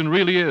selection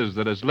really is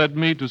that has led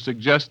me to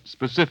suggest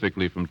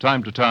specifically from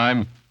time to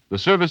time the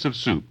service of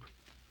soup.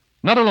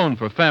 Not alone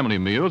for family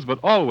meals, but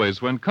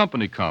always when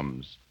company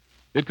comes.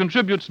 It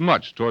contributes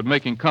much toward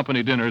making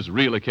company dinners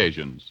real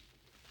occasions.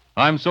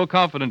 I'm so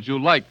confident you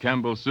like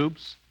Campbell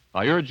soups,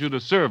 I urge you to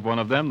serve one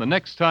of them the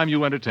next time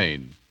you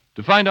entertain,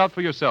 to find out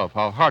for yourself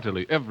how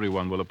heartily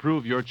everyone will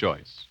approve your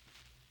choice.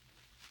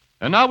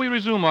 And now we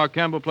resume our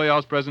Campbell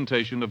Playhouse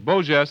presentation of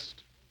Beau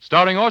Geste,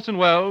 starring Orson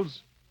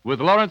Welles, with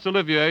Laurence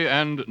Olivier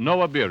and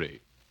Noah Beery.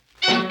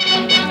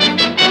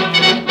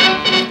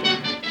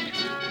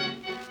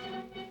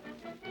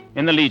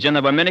 In the Legion,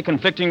 there were many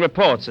conflicting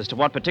reports as to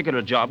what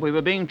particular job we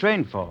were being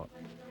trained for.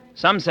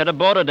 Some said a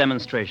border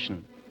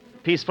demonstration,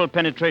 peaceful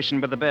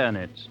penetration with the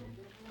bayonet.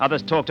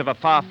 Others talked of a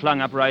far-flung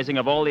uprising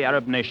of all the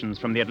Arab nations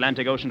from the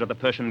Atlantic Ocean to the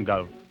Persian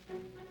Gulf.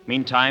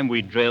 Meantime,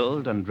 we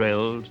drilled and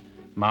drilled,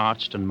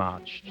 marched and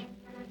marched.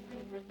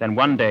 Then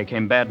one day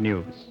came bad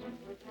news.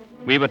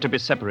 We were to be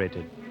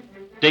separated.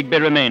 Digby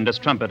remained as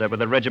trumpeter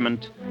with a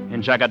regiment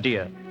in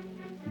Jagadir.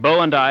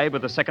 Beau and I,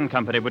 with the 2nd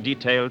Company, were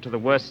detailed to the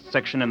worst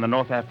section in the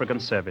North African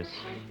service,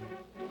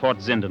 Fort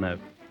Zindeneuf,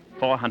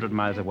 400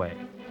 miles away.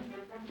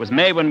 It was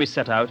May when we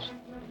set out,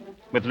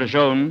 with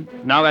Lejeune,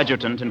 now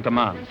adjutant, in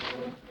command.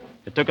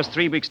 It took us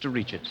 3 weeks to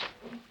reach it.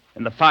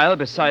 In the file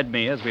beside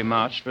me as we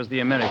marched was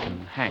the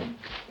American, Hank.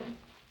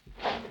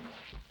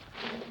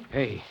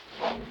 Hey,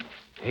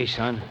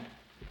 son.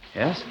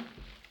 Yes?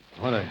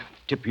 I want to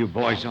tip you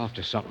boys off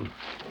to something.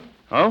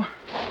 Oh?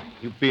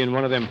 You being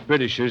one of them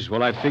Britishers,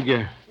 well, I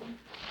figure...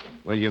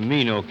 Well, you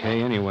mean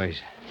okay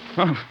anyways.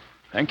 Oh,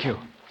 thank you.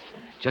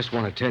 Just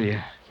want to tell you,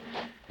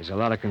 there's a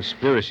lot of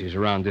conspiracies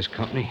around this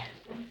company.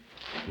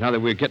 Now that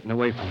we're getting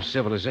away from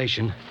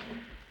civilization,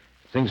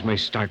 things may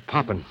start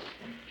popping.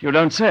 You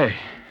don't say.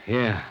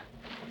 Yeah.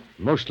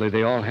 Mostly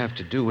they all have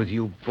to do with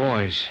you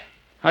boys.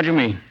 How do you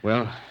mean?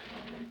 Well,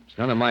 it's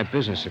none of my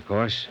business, of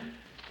course.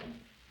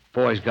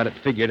 Boys got it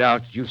figured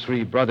out. You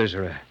three brothers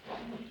are a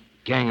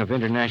gang of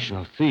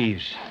international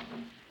thieves.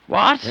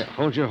 What? Yeah,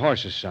 hold your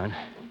horses, son.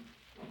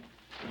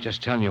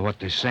 Just telling you what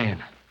they're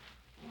saying.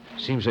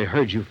 Seems they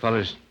heard you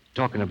fellas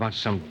talking about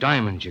some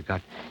diamonds you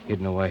got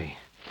hidden away.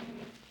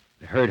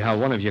 They heard how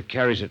one of you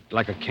carries it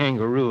like a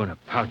kangaroo in a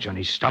pouch on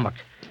his stomach.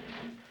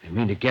 They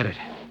mean to get it,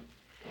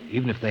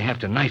 even if they have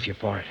to knife you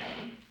for it.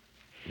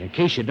 And in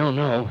case you don't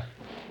know,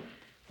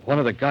 one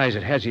of the guys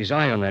that has his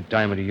eye on that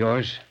diamond of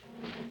yours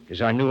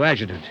is our new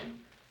adjutant,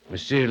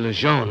 Monsieur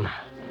Lejeune.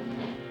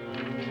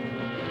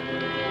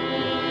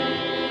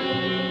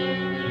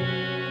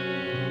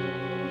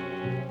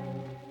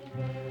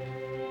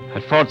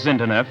 At Fort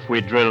Zinterneuf,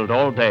 we drilled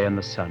all day in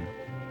the sun.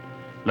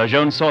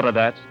 Lejeune saw to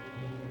that.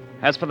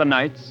 As for the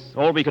nights,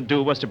 all we could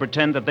do was to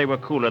pretend that they were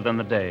cooler than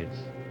the days.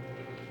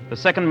 The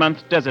second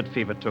month, desert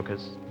fever took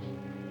us.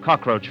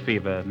 Cockroach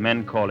fever,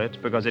 men call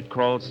it, because it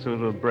crawls through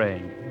the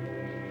brain.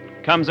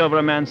 Comes over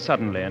a man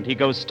suddenly, and he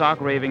goes stark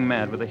raving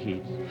mad with the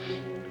heat.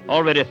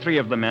 Already 3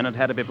 of the men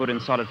had to be put in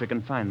solitary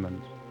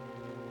confinement.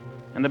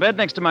 In the bed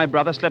next to my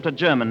brother slept a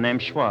German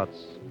named Schwartz.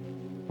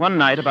 One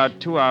night, about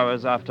 2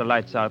 hours after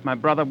lights out, my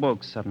brother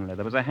woke suddenly.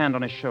 There was a hand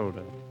on his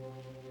shoulder.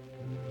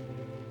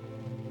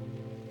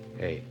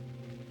 Hey.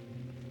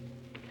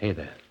 Hey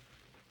there.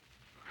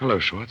 Hello,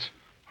 Schwartz.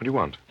 What do you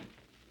want?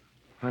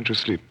 Why don't you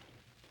sleep?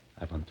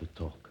 I want to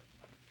talk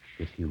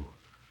with you.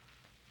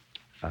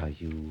 Are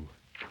you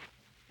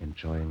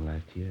enjoying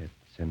life here at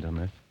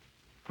Saint-Ernest?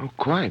 Oh,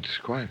 quite.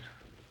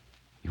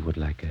 You would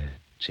like a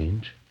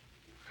change?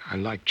 I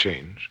like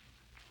change.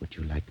 Would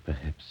you like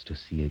perhaps to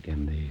see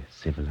again the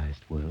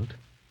civilized world?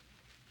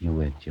 You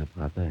and your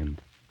brother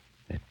and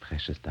that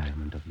precious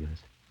diamond of yours?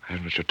 I don't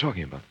know what you're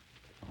talking about.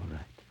 All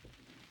right.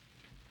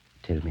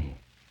 Tell me,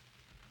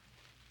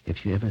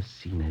 have you ever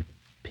seen a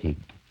pig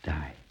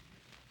die?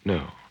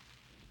 No.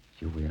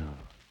 You will.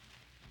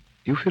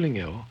 You feeling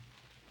ill?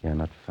 You're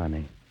not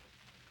funny.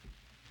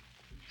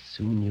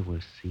 Soon you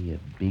will see a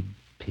big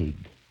pig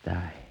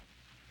die.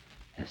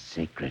 A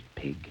sacred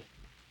pig.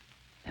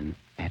 An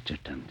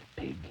adjutant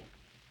pig.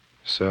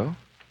 So?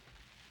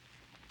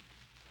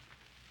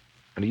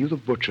 And are you the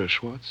butcher,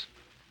 Schwartz?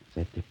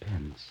 That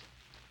depends.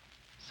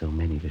 So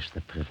many wish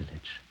the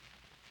privilege.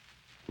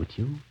 Would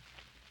you?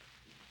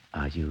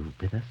 Are you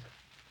with us?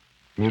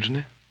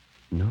 Mutiny?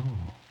 No.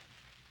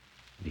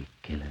 We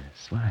kill a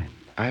swine.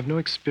 I have no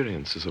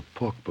experience as a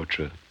pork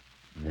butcher.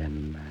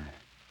 Then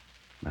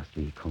must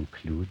we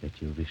conclude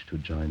that you wish to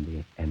join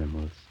the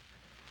animals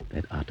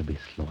that are to be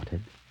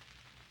slaughtered?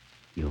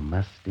 You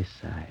must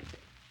decide.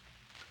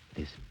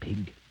 It is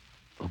pig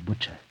or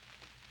butcher.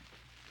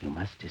 You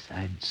must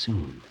decide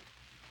soon.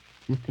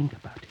 You think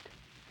about it.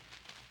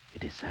 You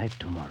decide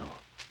tomorrow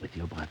with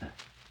your brother.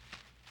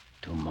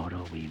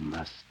 Tomorrow we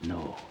must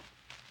know.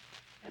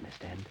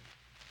 Understand?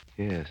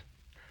 Yes.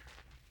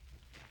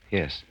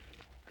 Yes.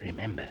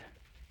 Remember,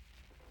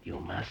 you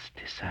must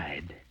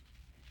decide.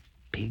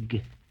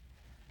 Pig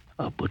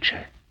or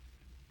butcher.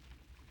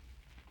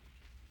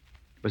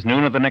 It was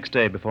noon of the next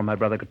day before my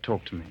brother could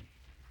talk to me.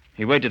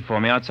 He waited for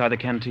me outside the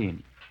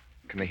canteen.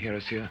 Can they hear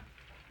us here?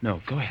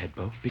 No, go ahead,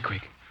 Beau. Be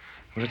quick.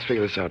 Well, let's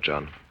figure this out,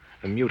 John.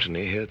 A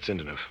mutiny here at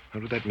Zinterneuf.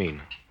 What would that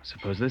mean?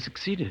 Suppose they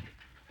succeeded.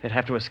 They'd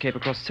have to escape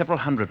across several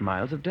hundred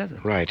miles of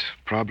desert. Right.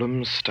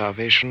 Problems,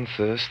 starvation,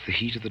 thirst, the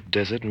heat of the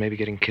desert, maybe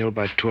getting killed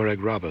by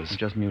Tuareg robbers.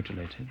 Just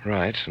mutilated.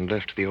 Right, and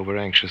left to the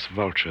over-anxious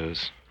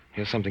vultures.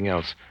 Here's something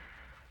else.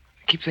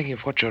 I keep thinking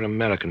of what your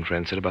American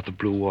friend said about the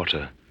blue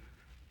water.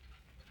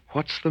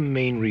 What's the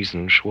main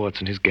reason Schwartz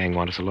and his gang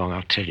want us along?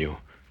 I'll tell you.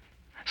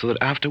 So that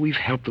after we've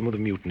helped them with a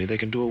mutiny, they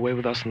can do away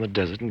with us in the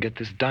desert and get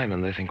this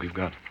diamond they think we've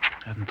got.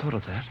 I hadn't thought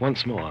of that.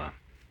 Once more,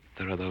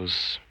 there are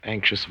those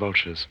anxious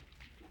vultures.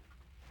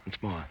 Once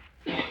more.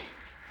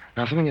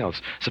 Now, something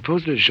else.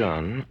 Suppose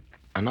Lejeune,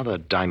 another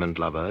diamond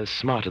lover, is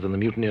smarter than the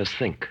mutineers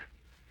think.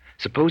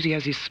 Suppose he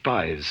has his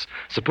spies.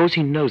 Suppose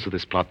he knows of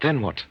this plot.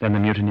 Then what? Then the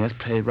mutineers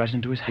play right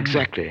into his hand.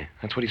 Exactly.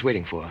 That's what he's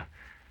waiting for.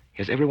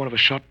 He has every one of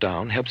us shot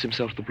down, helps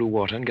himself to the blue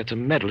water, and gets a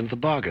medal in the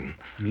bargain.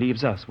 And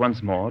leaves us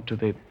once more to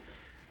the...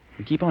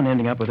 We keep on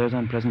ending up with those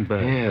unpleasant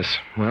birds. Yes.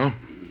 Well?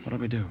 What'll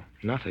we do?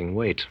 Nothing.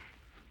 Wait.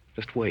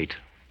 Just wait.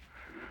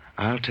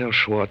 I'll tell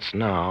Schwartz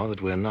now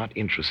that we're not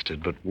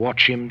interested, but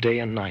watch him day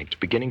and night.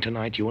 Beginning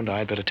tonight, you and I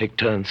had better take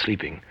turns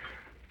sleeping.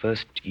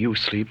 First you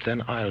sleep,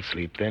 then I'll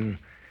sleep. Then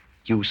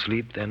you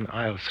sleep, then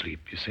I'll sleep,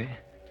 you see?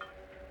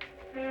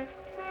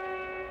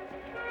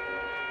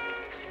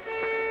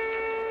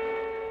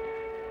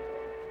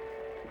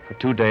 For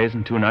 2 days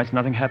and 2 nights,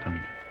 nothing happened.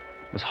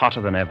 It was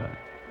hotter than ever.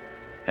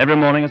 Every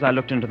morning as I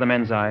looked into the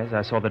men's eyes,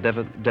 I saw the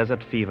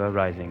desert fever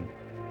rising,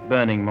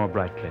 burning more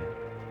brightly.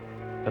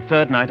 The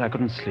third night, I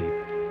couldn't sleep.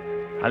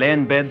 I lay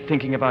in bed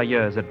thinking of our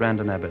years at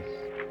Brandon Abbas,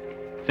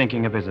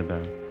 thinking of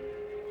Isabel.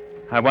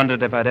 I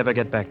wondered if I'd ever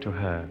get back to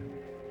her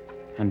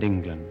and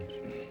England.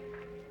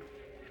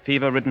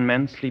 Fever-ridden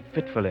men sleep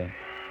fitfully.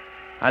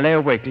 I lay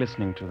awake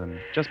listening to them.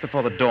 Just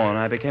before the dawn,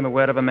 I became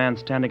aware of a man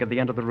standing at the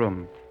end of the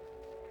room.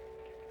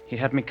 He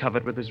had me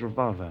covered with his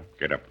revolver.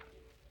 Get up.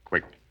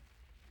 Quick.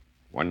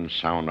 One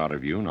sound out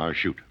of you, and I'll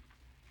shoot.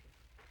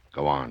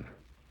 Go on.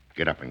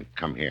 Get up and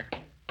come here.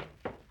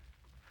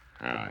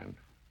 And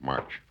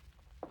march.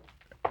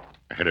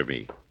 Ahead of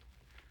me.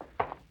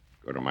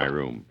 Go to my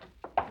room.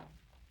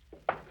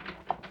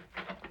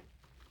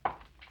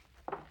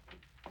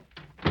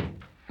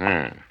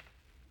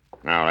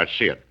 Now, let's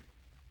see it.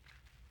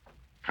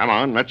 Come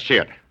on, let's see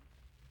it.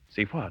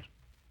 See what?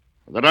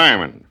 The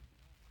diamond.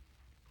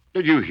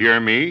 Did you hear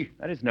me?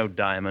 That is no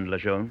diamond,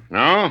 Lejeune.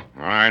 No?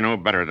 I know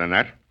better than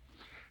that.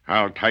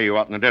 I'll tie you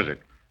out in the desert.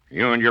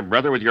 You and your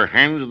brother with your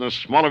hands in the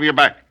small of your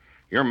back.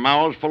 Your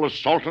mouths full of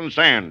salt and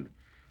sand.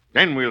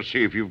 Then we'll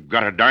see if you've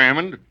got a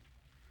diamond.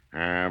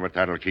 But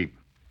that'll keep.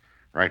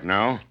 Right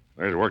now,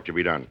 there's work to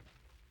be done.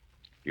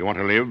 You want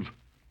to live?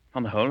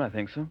 On the whole, I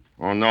think so.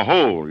 On the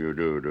whole, you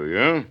do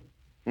you?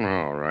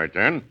 All right,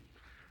 then.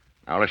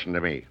 Now, listen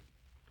to me.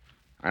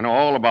 I know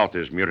all about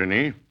this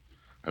mutiny,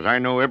 as I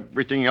know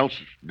everything else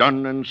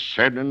done and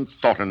said and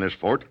thought in this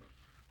fort.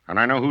 And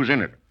I know who's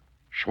in it.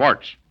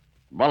 Schwartz,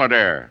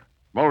 Balader,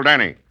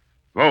 Boldani,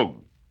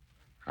 Vogue.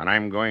 And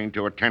I'm going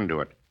to attend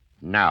to it.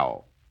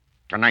 Now.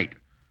 Tonight.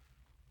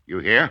 You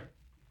hear?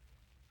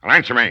 Well,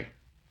 answer me.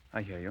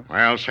 I hear you.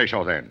 Well, say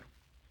so then.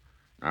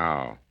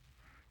 Now,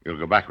 you'll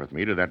go back with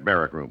me to that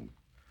barrack room.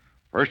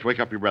 First, wake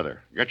up your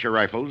brother. Get your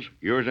rifles,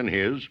 yours and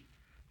his.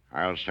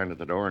 I'll stand at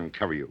the door and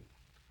cover you.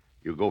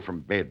 You go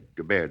from bed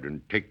to bed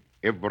and take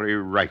every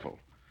rifle.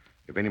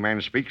 If any man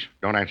speaks,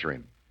 don't answer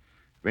him.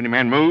 If any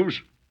man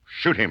moves,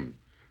 shoot him,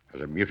 as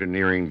a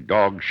mutineering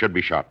dog should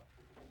be shot.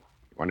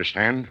 You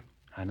understand?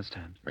 I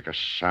understand. Make a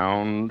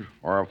sound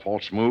or a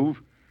false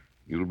move,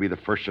 you'll be the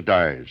first that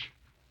dies.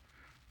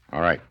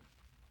 All right.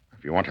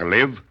 If you want to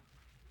live,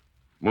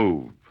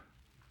 move.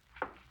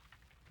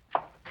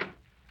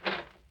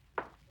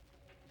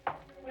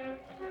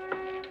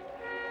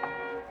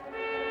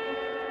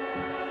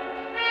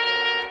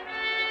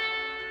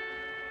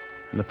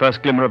 In the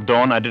first glimmer of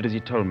dawn, I did as he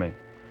told me.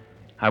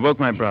 I woke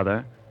my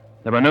brother.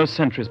 There were no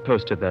sentries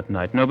posted that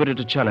night, nobody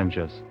to challenge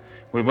us.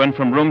 We went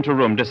from room to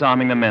room,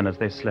 disarming the men as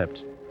they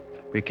slept.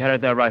 We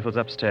carried their rifles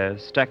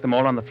upstairs, stacked them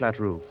all on the flat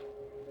roof.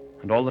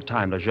 And all the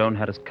time, Lejeune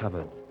had us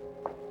covered.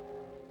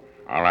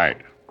 All right.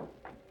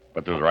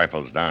 Put those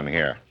rifles down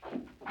here.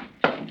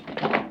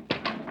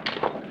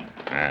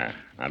 Now,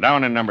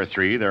 down in number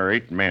 3, there are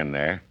 8 men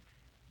there.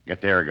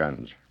 Get their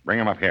guns. Bring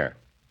them up here.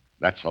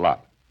 That's a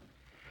lot.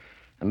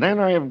 And then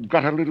I have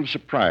got a little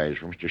surprise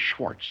for Mr.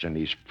 Schwartz and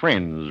his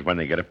friends when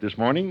they get up this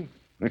morning.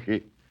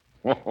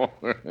 Well,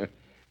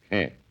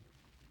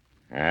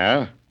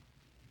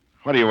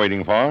 what are you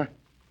waiting for?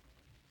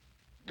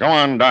 Go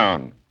on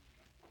down.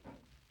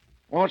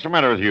 What's the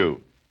matter with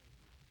you?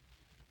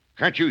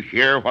 Can't you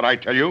hear what I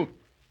tell you?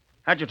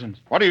 Adjutant.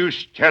 What are you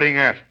staring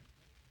at?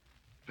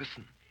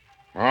 Listen.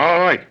 All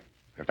right.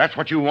 If that's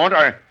what you want,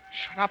 I...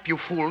 Shut up, you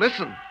fool.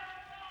 Listen.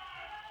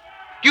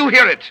 Do you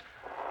hear it?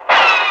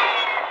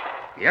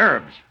 The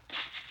Arabs.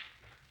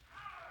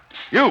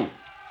 You.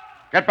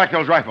 Get back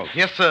those rifles.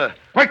 Yes, sir.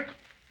 Quick.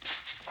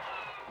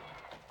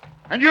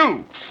 And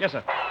you. Yes,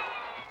 sir.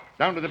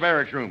 Down to the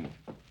barracks room.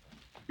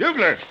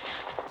 Bugler.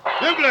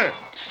 Bugler.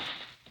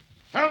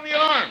 Sound the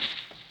alarm.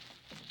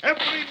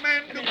 Every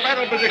man to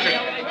battle position.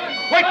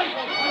 Quick.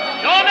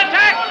 Don't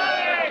attack!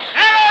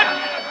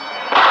 Arabs!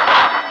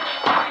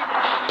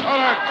 All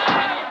right.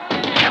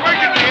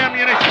 Emergency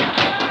ammunition.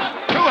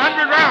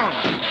 200 rounds.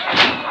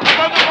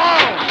 Above the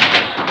walls.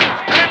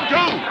 Stand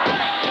to.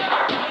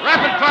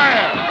 Rapid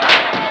fire.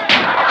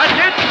 That's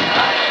it.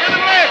 Give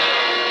them lit.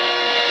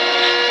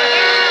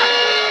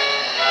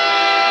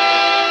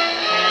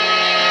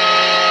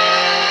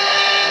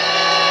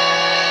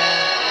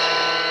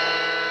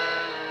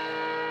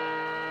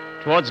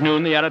 Towards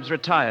noon, the Arabs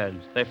retired.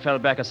 They fell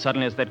back as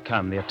suddenly as they'd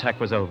come. The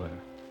attack was over.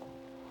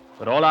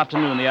 But all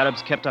afternoon, the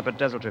Arabs kept up a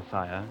desultory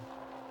fire.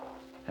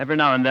 Every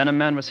now and then, a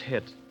man was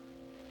hit.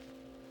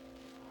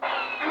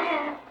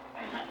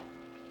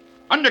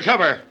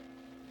 Undercover.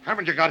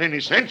 Haven't you got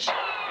any sense?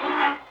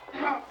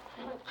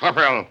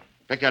 Corporal,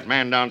 take that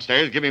man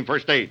downstairs. Give him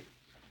first aid.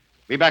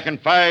 Be back in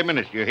 5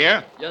 minutes, you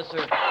hear? Yes,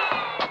 sir.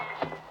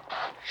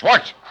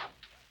 Schwartz!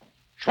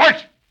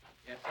 Schwartz!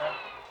 Yes, sir.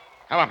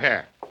 Come up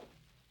here.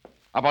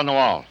 Up on the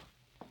wall.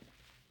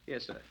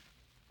 Yes, sir.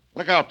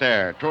 Look out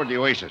there, toward the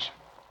oasis.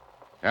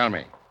 Tell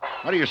me,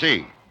 what do you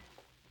see?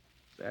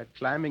 They're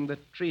climbing the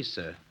trees,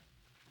 sir.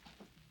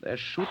 They're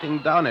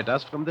shooting down at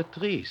us from the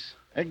trees.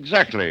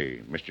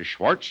 Exactly, Mr.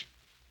 Schwartz.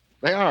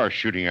 They are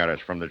shooting at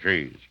us from the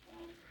trees.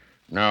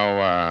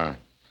 Now,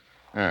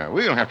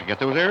 we'll have to get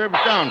those Arabs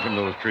down from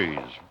those trees,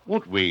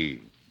 won't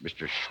we,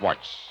 Mr.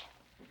 Schwartz?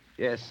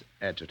 Yes,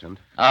 Adjutant.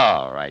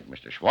 All right,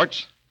 Mr.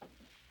 Schwartz.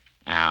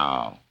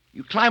 Now,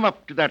 you climb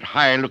up to that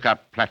high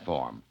lookout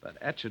platform. But,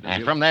 Adjutant,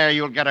 And from there,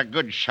 you'll get a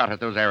good shot at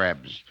those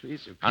Arabs.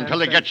 Please, you can't Until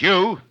they say- get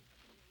you.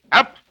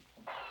 Up!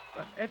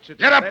 But, Adjutant...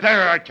 Get up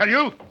there, I tell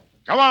you.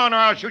 Go on, or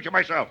I'll shoot you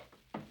myself.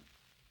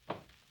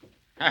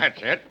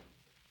 That's it.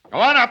 Go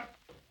on up.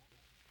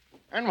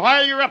 And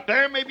while you're up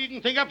there, maybe you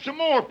can think up some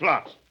more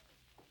plots.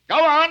 Go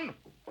on.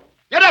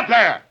 Get up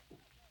there.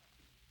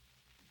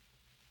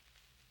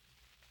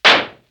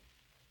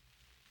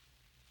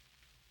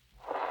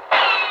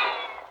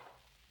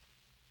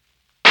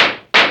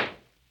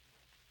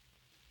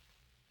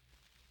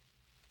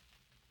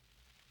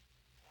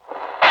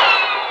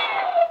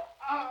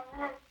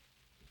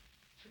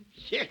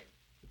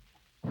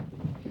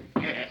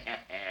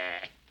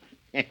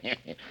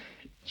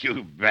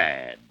 Too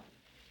bad.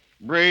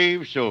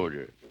 Brave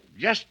soldier.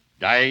 Just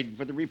died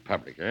for the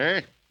Republic,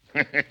 eh?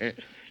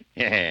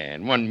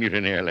 And one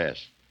mutineer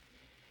less.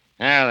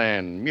 Now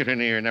then,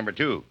 mutineer number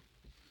 2.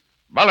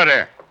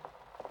 Balladair.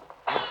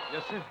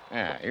 Yes,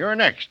 sir. You're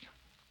next.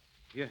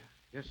 Yeah,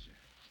 yes, sir.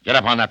 Get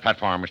up on that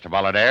platform, Mr.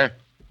 Balladair.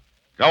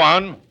 Go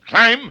on.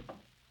 Climb.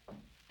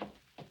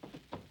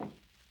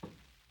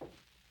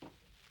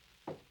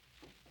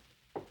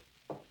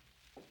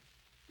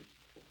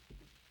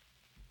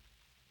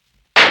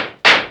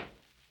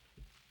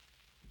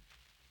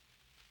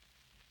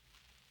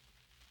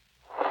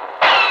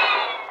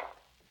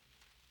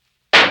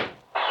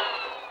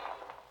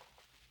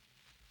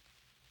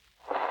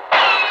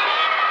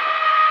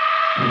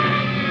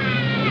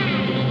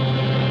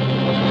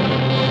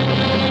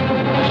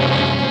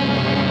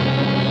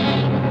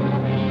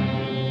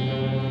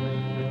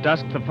 At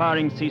dusk, the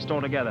firing ceased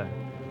altogether.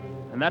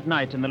 And that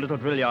night, in the little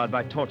drill yard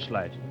by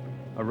torchlight,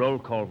 a roll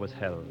call was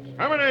held.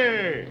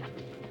 Company!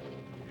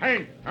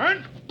 Hank,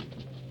 Hunt!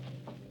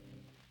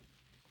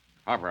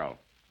 Corporal,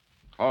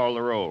 call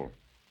the roll.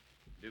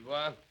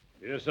 Dubois.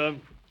 Yes, sir.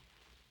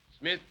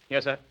 Smith.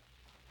 Yes, sir.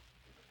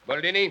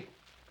 Boldini.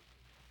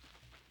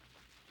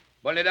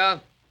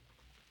 Bolida.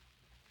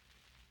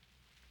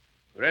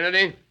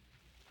 Renedy.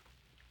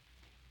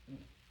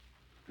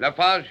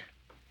 Lafarge.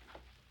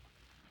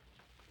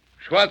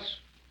 Schwartz.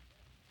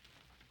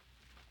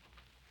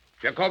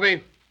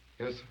 Jacobi.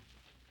 Yes,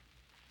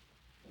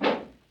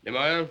 sir.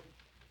 Nemeyer.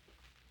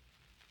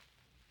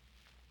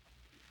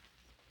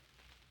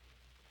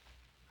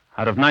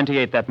 Out of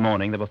 98 that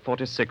morning, there were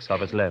 46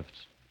 of us left.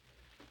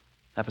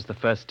 That was the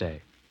first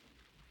day.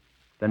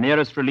 The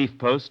nearest relief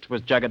post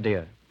was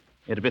Jagadir.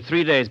 It would be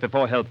 3 days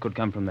before help could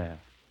come from there.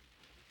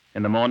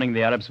 In the morning,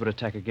 the Arabs would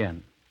attack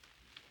again.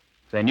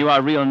 If they knew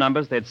our real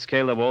numbers, they'd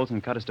scale the walls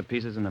and cut us to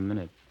pieces in a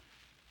minute.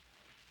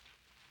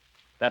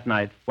 That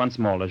night, once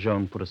more,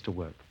 Lejeune put us to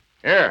work.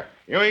 Here,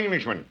 you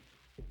Englishman.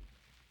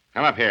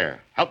 Come up here.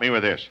 Help me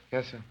with this.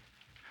 Yes, sir.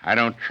 I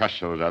don't trust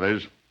those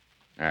others.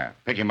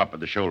 Pick him up at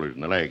the shoulders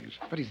and the legs.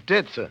 But he's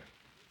dead, sir.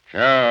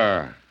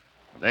 Sure.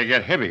 They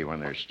get heavy when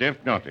they're stiff,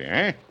 don't they,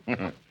 eh?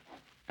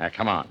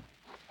 Come on.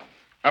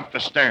 Up the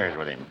stairs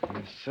with him.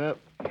 Yes, sir.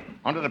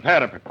 Onto the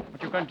parapet.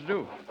 What you going to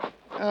do?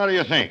 How do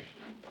you think?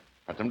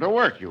 Put them to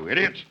work, you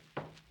idiots.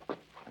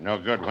 No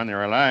good when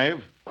they're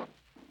alive.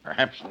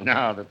 Perhaps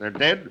now that they're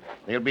dead,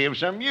 they'll be of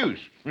some use.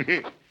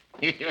 Yeah.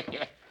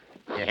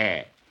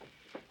 There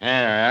we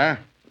are.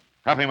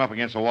 Prop him up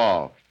against the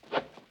wall.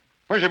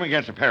 Push him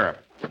against the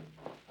parapet.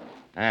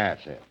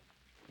 That's it.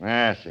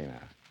 That's it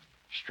now.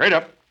 Straight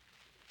up.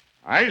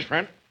 Eyes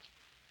front.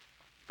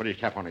 Put his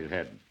cap on his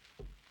head.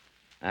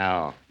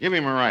 Now, give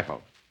him a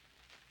rifle.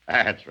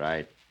 That's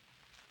right.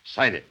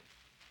 Sight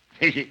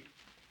it.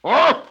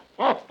 Oh!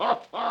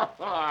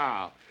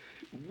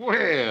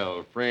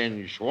 Well,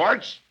 friend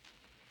Schwartz,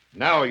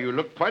 now you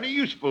look quite a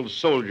useful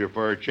soldier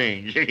for a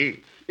change.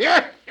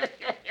 Yeah.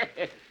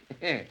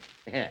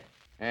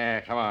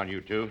 Come on,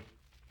 you two.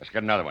 Let's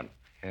get another one.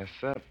 Yes,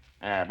 sir.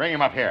 Bring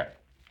him up here.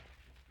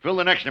 Fill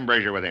the next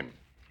embrasure with him.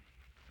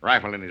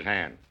 Rifle in his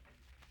hand.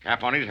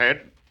 Cap on his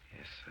head.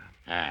 Yes,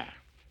 sir.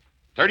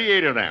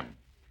 38 of them.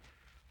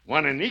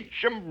 One in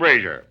each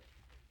embrasure.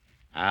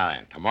 Now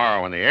then,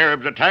 tomorrow when the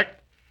Arabs attack,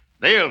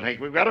 they'll think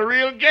we've got a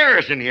real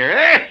garrison here,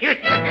 eh?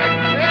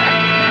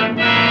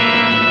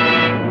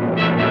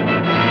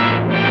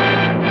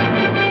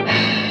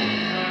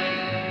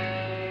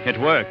 It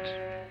worked.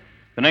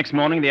 The next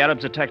morning, the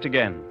Arabs attacked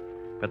again,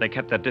 but they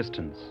kept their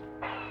distance.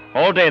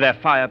 All day, their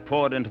fire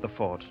poured into the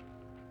fort,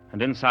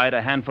 and inside,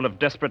 a handful of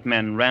desperate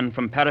men ran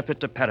from parapet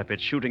to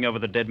parapet, shooting over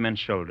the dead men's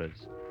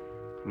shoulders.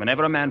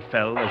 Whenever a man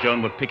fell,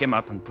 Lejeune would pick him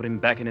up and put him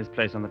back in his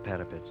place on the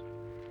parapet.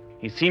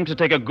 He seemed to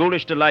take a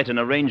ghoulish delight in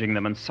arranging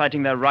them and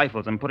sighting their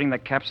rifles and putting their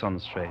caps on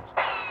straight.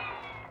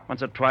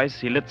 Once or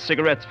twice, he lit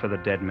cigarettes for the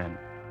dead men.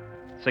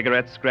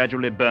 Cigarettes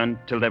gradually burned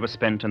till they were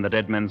spent in the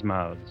dead men's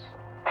mouths.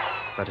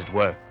 But it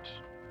worked.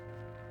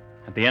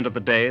 At the end of the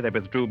day, they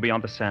withdrew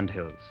beyond the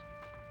sandhills.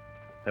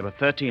 There were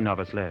 13 of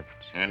us left.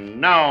 And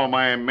now,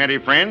 my merry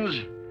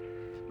friends,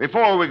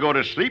 before we go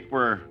to sleep,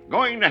 we're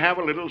going to have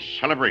a little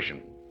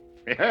celebration.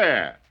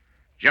 Yeah,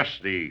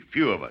 just the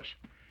few of us.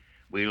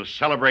 We'll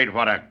celebrate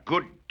what a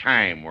good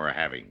time we're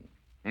having.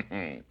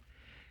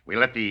 We'll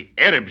let the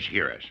Arabs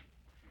hear us.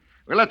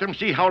 We'll let them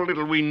see how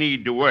little we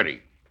need to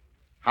worry,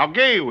 how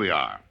gay we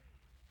are.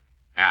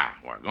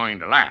 We're going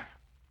to laugh.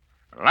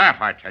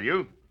 Laugh, I tell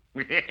you.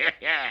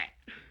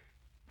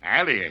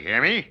 Now, do you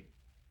hear me?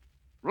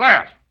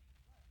 Laugh.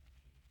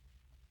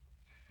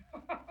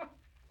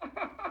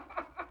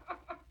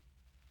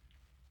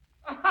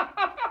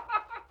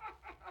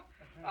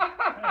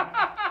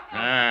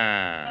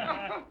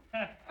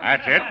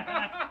 That's it.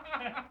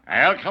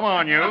 Well, come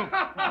on, you.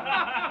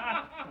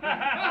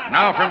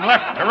 Now from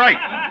left to right.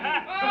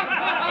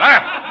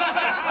 Laugh.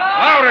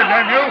 Louder,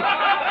 damn you.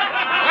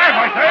 Laugh,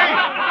 I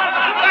say.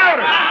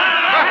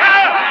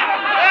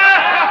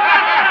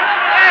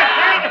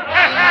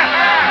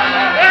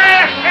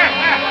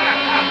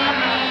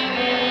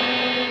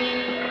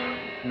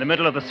 In the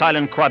middle of the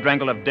silent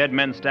quadrangle of dead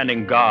men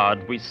standing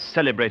guard, we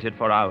celebrated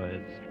for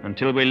hours,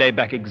 until we lay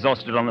back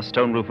exhausted on the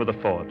stone roof of the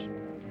fort.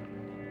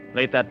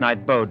 Late that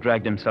night, Beau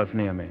dragged himself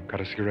near me. Got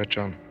a cigarette,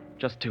 John?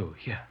 Just two,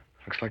 here.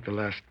 Looks like the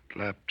last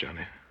lap,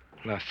 Johnny.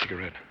 Last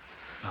cigarette.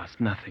 Lost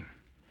nothing.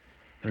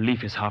 The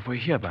relief is halfway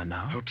here by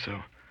now. Hope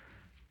so.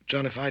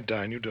 John, if I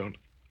die and you don't,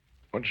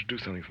 why don't you do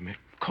something for me?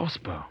 Of course,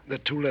 Beau. There are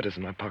 2 letters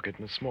in my pocket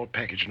and a small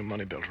package and a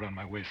money belt around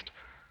my waist.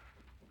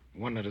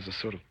 One letter's a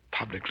sort of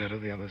public letter,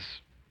 the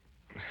other's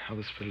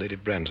for Lady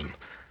Brandon.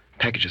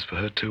 Package is for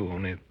her, too,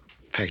 only the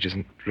package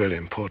isn't really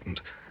important.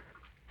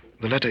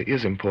 The letter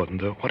is important,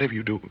 though. Whatever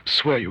you do,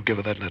 swear you'll give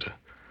her that letter.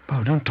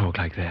 Beau, don't talk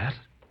like that.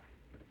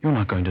 You're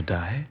not going to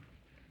die.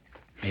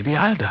 Maybe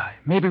I'll die.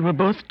 Maybe we'll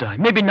both die.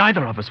 Maybe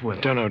neither of us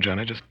will. Don't know,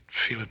 Johnny. Just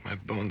feel it in my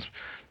bones.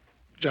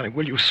 Johnny,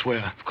 will you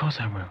swear? Of course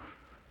I will.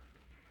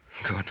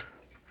 Good.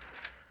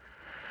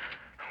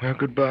 Well,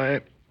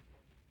 goodbye,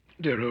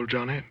 dear old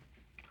Johnny.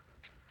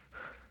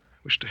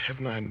 Wish to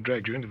heaven I hadn't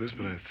dragged you into this,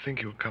 but I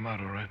think you'll come out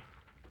all right.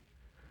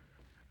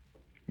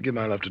 Give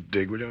my love to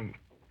Dig, will you? And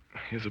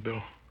here's a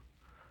bill.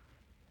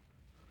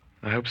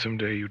 I hope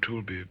someday you two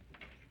will be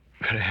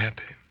very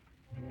happy.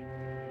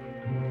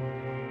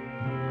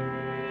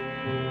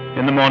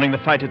 In the morning, the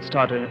fighting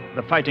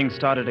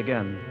started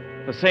again.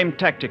 The same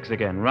tactics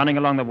again, running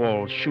along the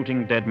walls,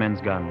 shooting dead men's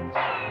guns.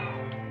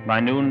 By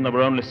noon, there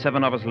were only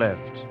 7 of us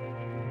left.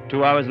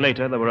 2 hours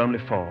later, there were only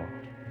 4.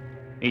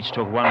 Each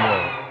took one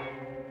blow.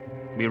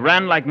 We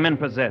ran like men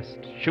possessed,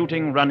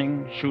 shooting,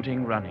 running.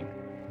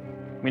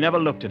 We never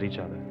looked at each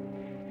other.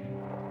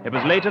 It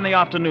was late in the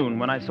afternoon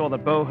when I saw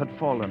that Beau had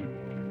fallen.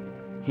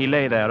 He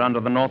lay there under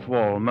the north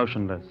wall,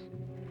 motionless,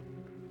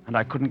 and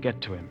I couldn't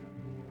get to him.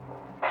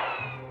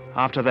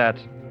 After that,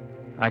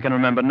 I can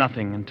remember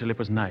nothing until it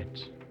was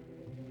night.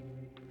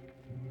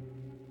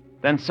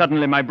 Then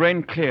suddenly my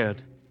brain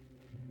cleared,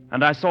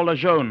 and I saw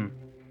Lejeune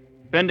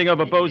bending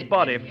over Beau's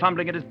body,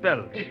 fumbling at his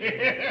belt.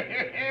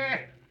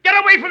 Get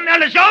away from there,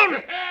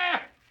 Lejeune!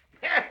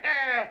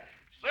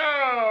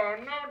 So,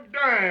 no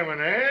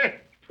diamond, eh?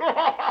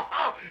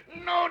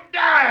 No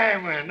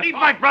diamond. Leave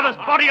my brother's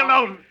body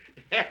alone.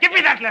 Give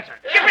me that letter.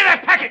 Give me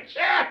that package.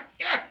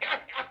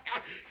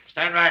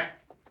 Stand back.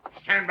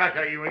 Stand back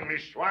there, you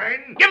English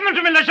swine. Give them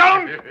to me,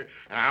 Lejeune.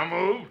 I'll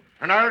move,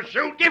 and I'll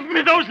shoot. Give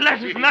me those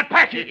letters and that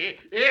package.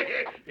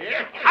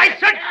 I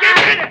said give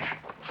me it.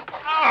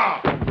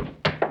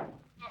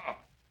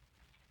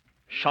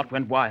 Shot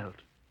went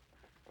wild,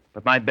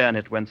 but my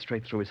bayonet went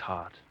straight through his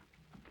heart.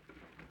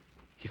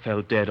 He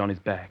fell dead on his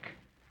back.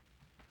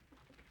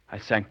 I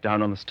sank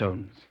down on the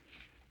stones.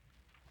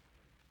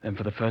 Then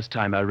for the first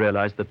time, I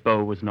realized that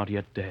Beau was not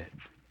yet dead.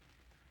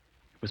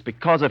 It was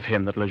because of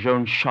him that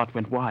Lejeune's shot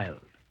went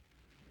wild.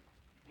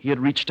 He had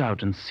reached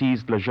out and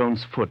seized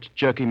Lejeune's foot,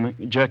 jerking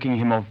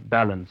him off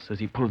balance as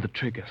he pulled the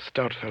trigger.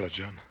 Stout fellow,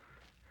 John.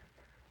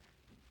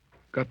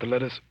 Got the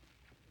letters?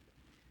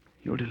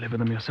 You'll deliver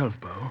them yourself,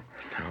 Beau.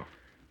 No.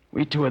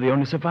 We 2 are the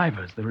only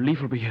survivors. The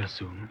relief will be here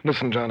soon.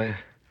 Listen, Johnny.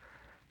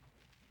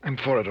 I'm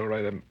for it, all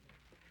right. I'm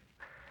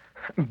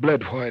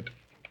bled white.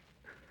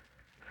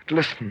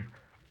 Listen.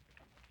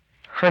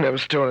 I never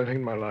stole anything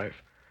in my life.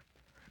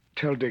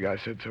 Tell Dig I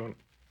said so.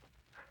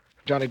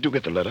 Johnny, do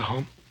get the letter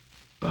home.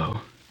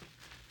 Beau.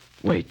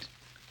 Wait.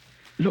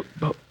 Look,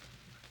 Beau.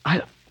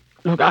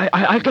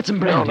 I'll get some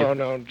brandy.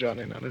 No,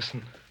 Johnny. Now,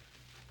 listen.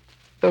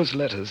 Those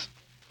letters.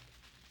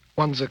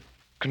 One's a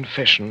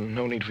confession.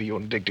 No need for you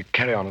and Dig to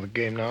carry on with the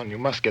game now, and you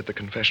must get the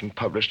confession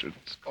published.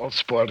 It's all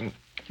spoiled and...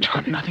 You've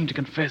got nothing to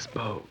confess,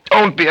 Beau.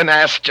 Don't be an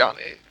ass,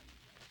 Johnny.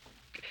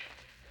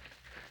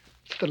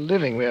 It's the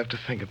living we have to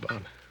think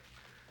about.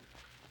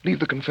 Leave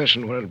the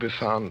confession where it'll be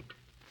found.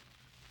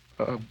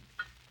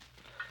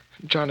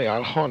 Johnny,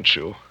 I'll haunt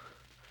you.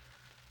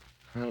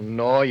 I'll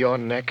gnaw your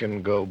neck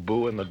and go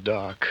boo in the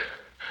dark.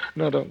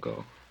 No, don't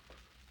go.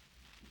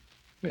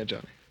 Here,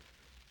 Johnny.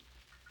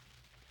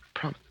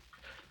 Promise.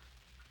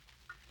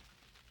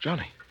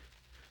 Johnny.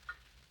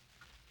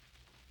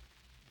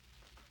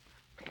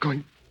 I'm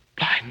going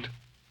blind.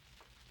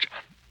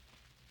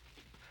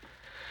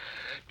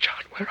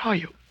 John, where are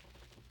you?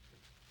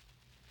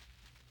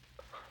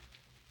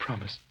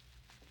 Promise.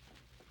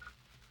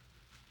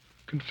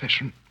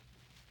 Confession.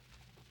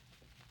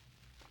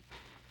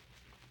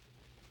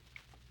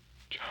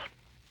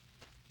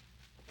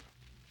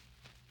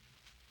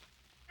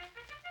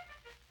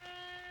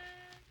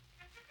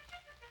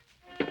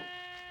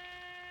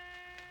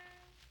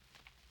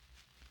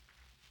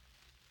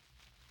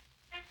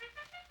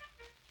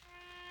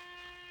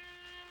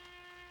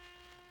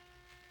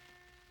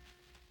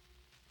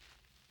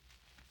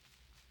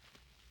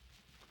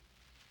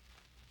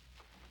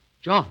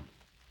 John.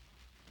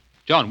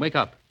 John, wake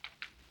up.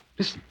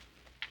 Listen.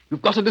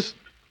 You've got to listen.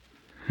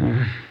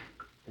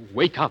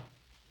 Wake up.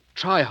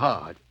 Try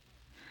hard.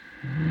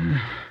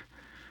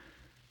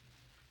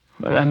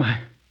 Where am I?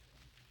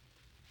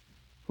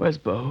 Where's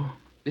Beau?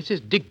 This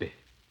is Digby.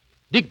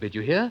 Digby, do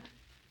you hear?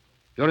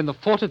 You're in the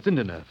fort at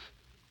Zindernerf.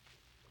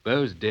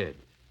 Beau's dead.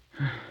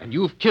 And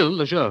you've killed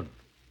Lejeune.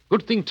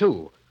 Good thing,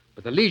 too.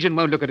 But the Legion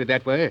won't look at it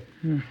that way.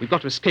 We've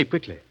got to escape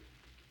quickly.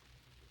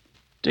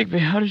 Digby,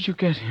 how did you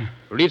get here?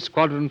 Relief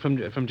squadron from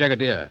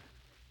Jagadir.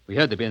 We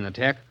heard there'd been an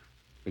attack.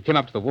 We came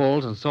up to the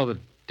walls and saw the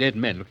dead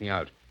men looking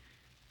out.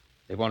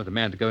 They wanted the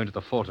man to go into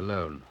the fort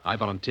alone. I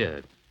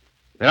volunteered.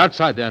 They're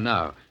outside there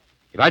now.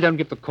 If I don't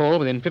get the call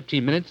within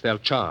 15 minutes, they'll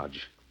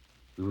charge.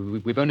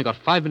 We've only got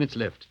 5 minutes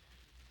left.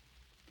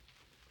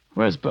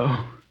 Where's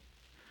Beau?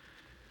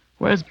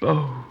 Where's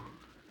Beau?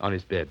 On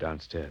his bed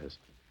downstairs.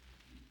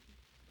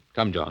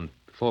 Come, John.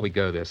 Before we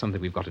go, there's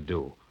something we've got to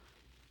do.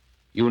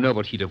 You know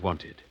what he'd have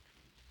wanted.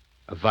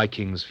 A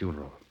Viking's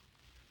funeral.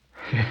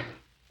 Yeah,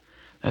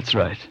 that's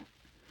right.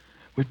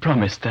 We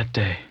promised that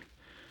day.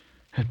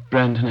 At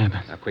Brandon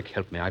Abbott. Now, quick,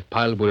 help me. I've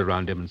piled wood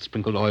around him and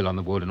sprinkled oil on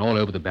the wood and all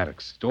over the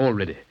barracks. It's all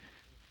ready.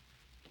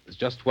 There's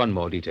just one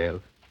more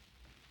detail.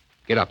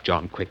 Get up,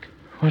 John, quick.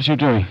 What are you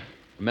doing?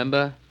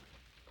 Remember,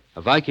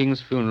 a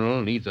Viking's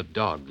funeral needs a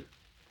dog.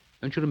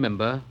 Don't you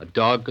remember? A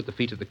dog at the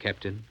feet of the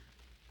captain.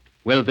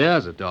 Well,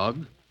 there's a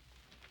dog.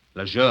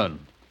 Lejeune.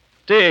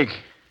 Dig!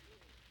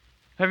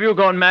 Have you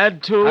gone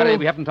mad, too? Harry,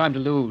 we haven't time to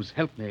lose.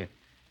 Help me.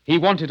 He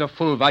wanted a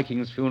full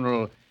Viking's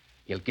funeral.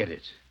 He'll get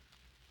it.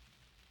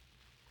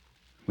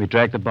 We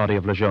dragged the body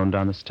of Lejeune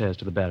down the stairs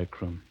to the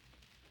barrack room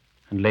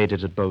and laid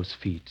it at Beau's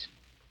feet.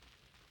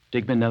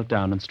 Digby knelt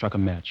down and struck a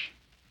match.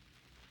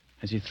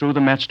 As he threw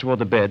the match toward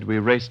the bed, we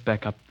raced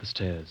back up the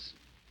stairs.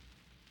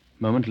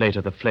 A moment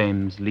later, the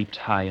flames leaped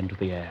high into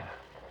the air.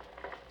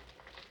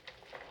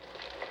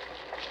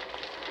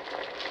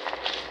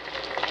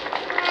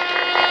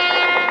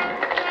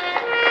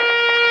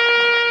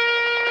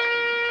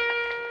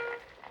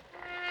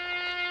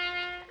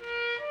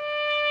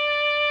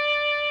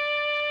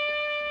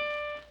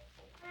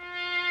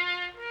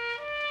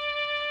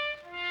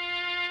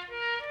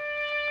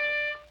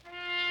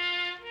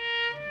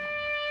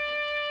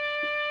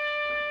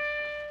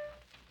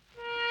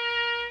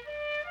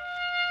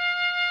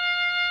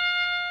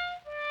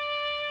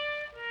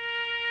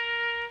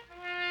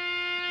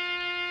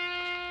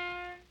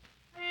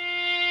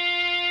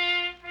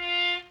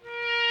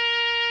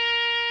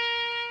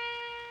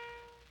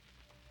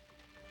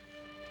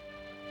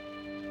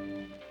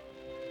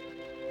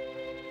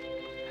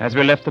 As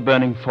we left the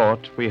burning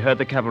fort, we heard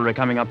the cavalry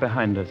coming up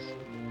behind us.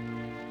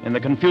 In the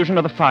confusion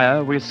of the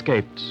fire, we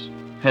escaped,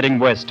 heading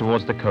west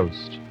towards the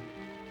coast.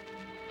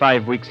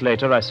 5 weeks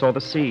later, I saw the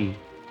sea.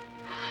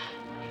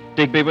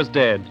 Digby was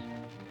dead,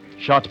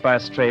 shot by a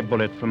stray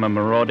bullet from a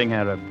marauding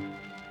Arab.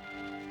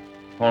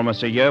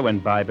 Almost a year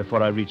went by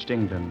before I reached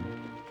England.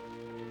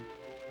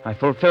 I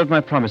fulfilled my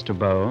promise to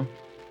Beau.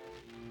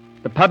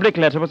 The public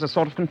letter was a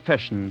sort of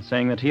confession,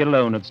 saying that he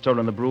alone had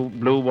stolen the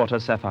blue water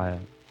sapphire.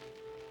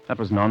 That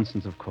was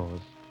nonsense, of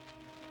course.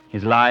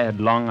 His lie had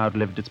long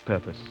outlived its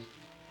purpose.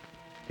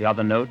 The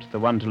other note, the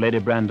one to Lady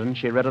Brandon,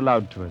 she read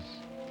aloud to us,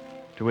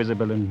 to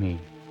Isabel and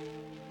me.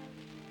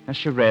 As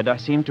she read, I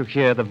seemed to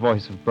hear the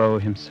voice of Beau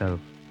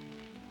himself.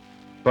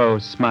 Beau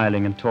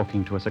smiling and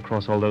talking to us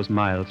across all those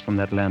miles from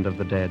that land of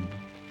the dead,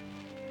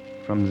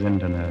 from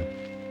Zindernerf.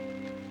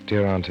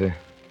 Dear Auntie,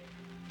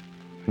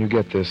 when you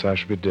get this, I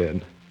shall be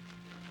dead.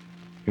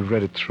 You've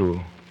read it through.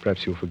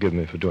 Perhaps you'll forgive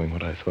me for doing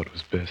what I thought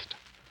was best.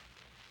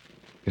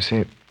 You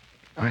see,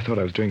 I thought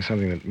I was doing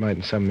something that might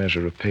in some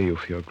measure repay you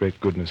for your great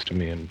goodness to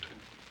me and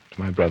to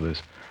my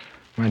brothers.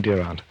 My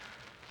dear aunt,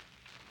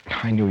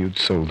 I knew you'd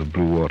sold the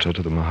blue water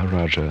to the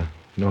Maharaja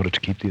in order to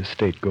keep the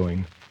estate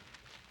going,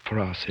 for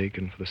our sake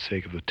and for the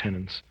sake of the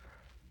tenants.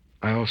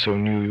 I also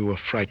knew you were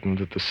frightened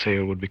that the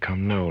sale would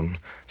become known,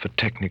 for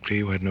technically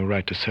you had no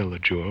right to sell the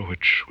jewel,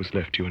 which was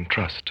left you in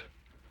trust.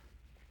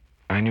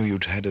 I knew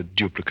you'd had a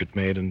duplicate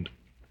made, and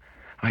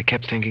I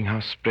kept thinking how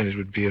splendid it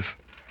would be if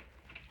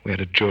we had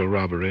a jewel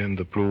robbery and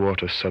the blue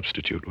water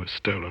substitute was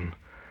stolen.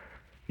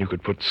 You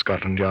could put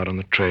Scotland Yard on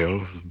the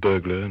trail of the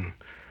burglar, and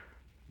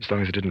as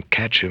long as it didn't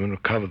catch him and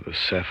recover the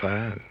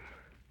sapphire,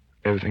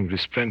 everything would be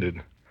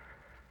splendid.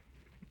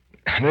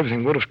 And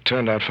everything would have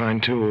turned out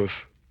fine, too, if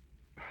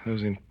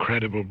those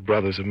incredible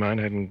brothers of mine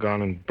hadn't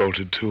gone and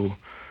bolted, too.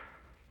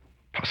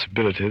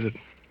 Possibility that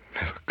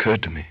never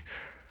occurred to me.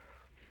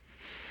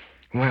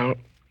 Well,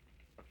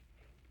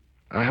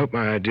 I hope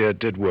my idea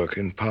did work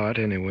in part,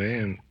 anyway,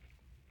 and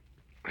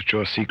that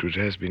your secret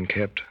has been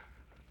kept.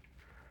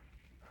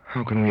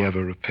 How can we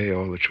ever repay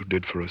all that you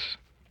did for us?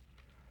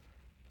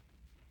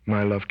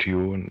 My love to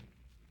you and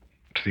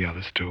to the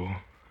others, too.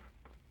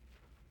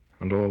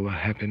 And all the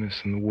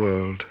happiness in the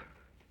world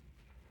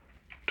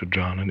to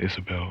John and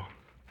Isabel,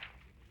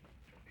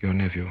 your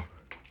nephew,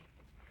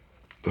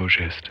 Beau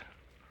Geste.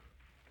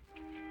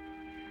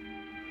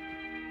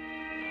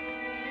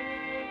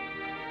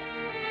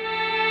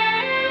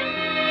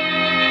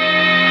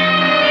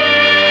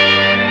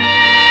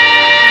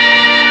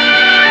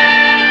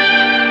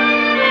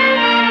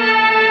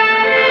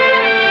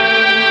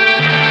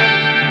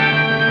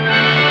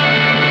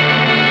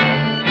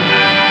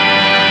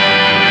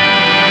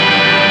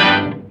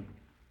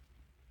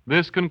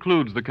 this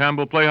concludes the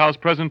Campbell Playhouse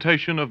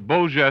presentation of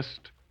Beau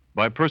Geste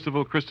by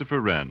Percival Christopher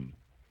Wren.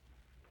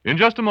 In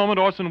just a moment,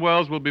 Orson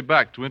Welles will be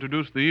back to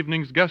introduce the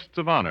evening's guests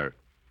of honor.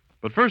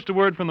 But first, a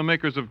word from the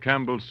makers of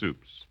Campbell's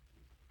soups.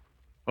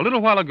 A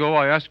little while ago,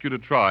 I asked you to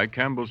try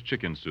Campbell's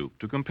chicken soup,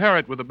 to compare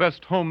it with the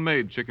best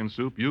homemade chicken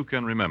soup you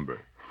can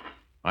remember.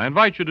 I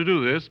invite you to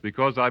do this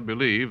because I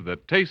believe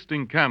that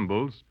tasting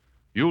Campbell's,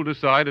 you'll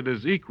decide it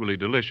is equally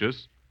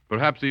delicious,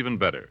 perhaps even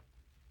better.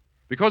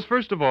 Because,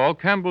 first of all,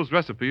 Campbell's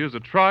recipe is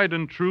a tried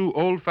and true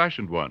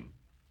old-fashioned one.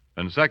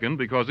 And second,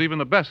 because even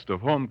the best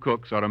of home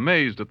cooks are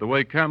amazed at the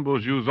way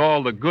Campbell's use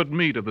all the good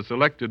meat of the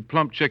selected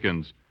plump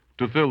chickens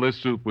to fill this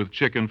soup with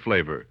chicken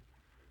flavor.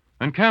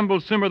 And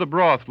Campbell's simmer the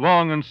broth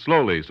long and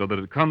slowly so that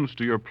it comes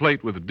to your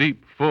plate with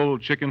deep, full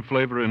chicken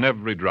flavor in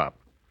every drop.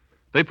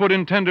 They put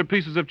in tender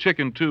pieces of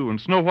chicken, too,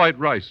 and snow-white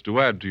rice to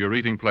add to your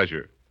eating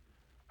pleasure.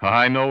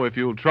 I know if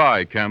you'll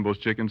try Campbell's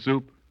chicken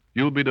soup,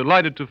 you'll be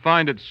delighted to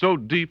find it so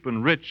deep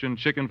and rich in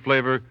chicken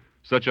flavor,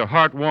 such a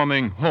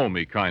heartwarming,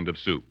 homey kind of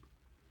soup.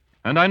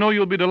 And I know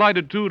you'll be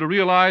delighted, too, to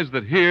realize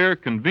that here,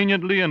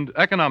 conveniently and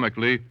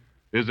economically,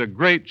 is a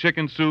great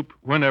chicken soup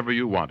whenever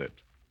you want it.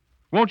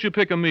 Won't you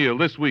pick a meal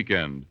this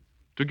weekend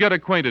to get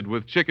acquainted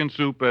with chicken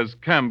soup as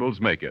Campbell's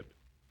make it?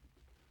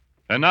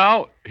 And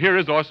now, here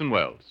is Orson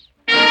Welles.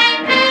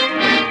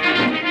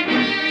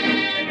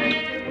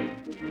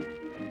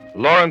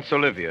 Laurence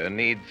Olivier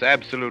needs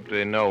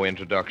absolutely no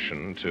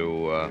introduction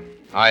to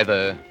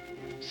either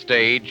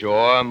stage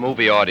or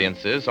movie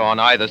audiences on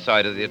either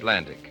side of the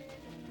Atlantic.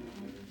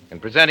 In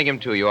presenting him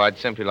to you, I'd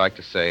simply like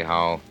to say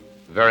how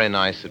very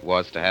nice it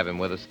was to have him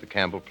with us at the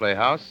Campbell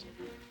Playhouse.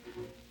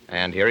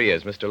 And here he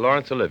is, Mr.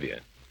 Laurence Olivier.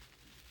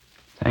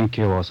 Thank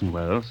you, Orson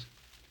Welles.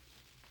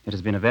 It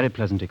has been a very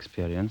pleasant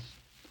experience,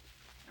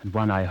 and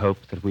one I hope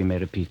that we may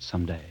repeat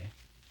someday.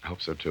 I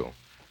hope so, too.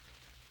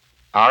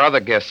 Our other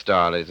guest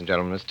star, ladies and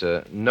gentlemen,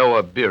 Mr.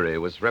 Noah Beery,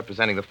 was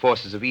representing the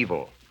forces of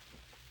evil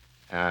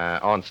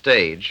on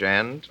stage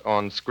and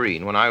on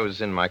screen when I was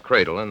in my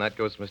cradle, and that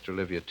goes to Mr.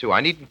 Olivier, too.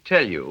 I needn't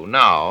tell you,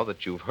 now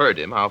that you've heard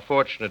him, how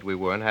fortunate we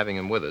were in having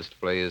him with us to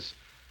play his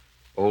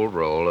old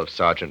role of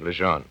Sergeant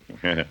Lejeune.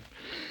 It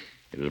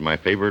was my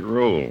favorite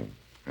role,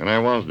 and I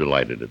was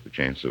delighted at the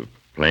chance of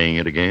playing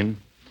it again,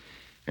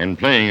 and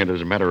playing it,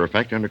 as a matter of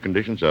fact, under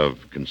conditions of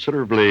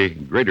considerably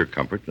greater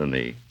comfort than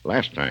the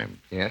last time.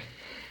 Yes?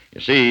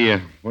 You see,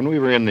 when we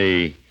were in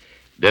the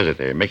desert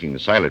there making the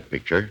silent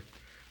picture,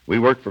 we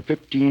worked for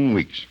 15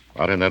 weeks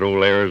out in that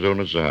old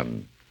Arizona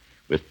sun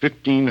with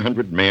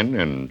 1,500 men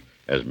and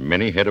as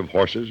many head of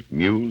horses,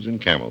 mules,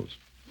 and camels.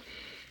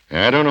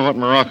 I don't know what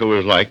Morocco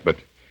was like, but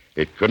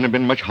it couldn't have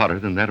been much hotter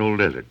than that old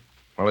desert.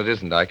 Well, it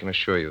isn't, I can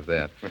assure you of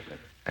that.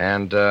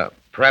 And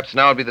perhaps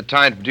now would be the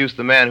time to produce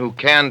the man who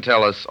can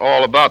tell us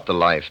all about the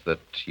life that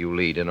you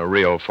lead in a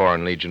real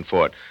Foreign Legion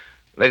fort.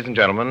 Ladies and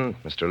gentlemen,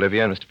 Mr.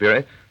 Olivier and Mr.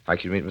 Beery, I'd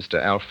like you to meet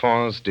Mr.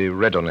 Alphonse de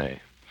Redonnet,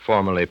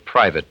 formerly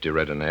Private de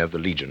Redonnet of the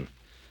Legion.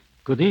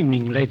 Good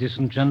evening, ladies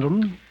and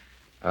gentlemen.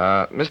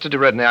 Mr. de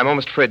Redonnet, I'm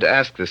almost afraid to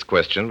ask this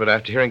question, but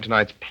after hearing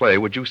tonight's play,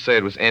 would you say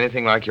it was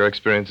anything like your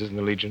experiences in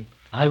the Legion?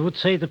 I would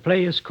say the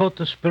play has caught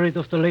the spirit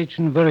of the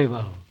Legion very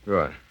well.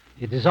 Good.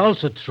 It is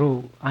also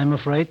true, I'm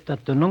afraid,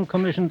 that the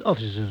non-commissioned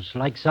officers,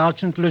 like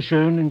Sergeant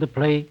Lejeune in the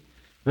play,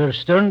 were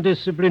stern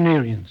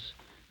disciplinarians.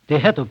 They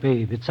had to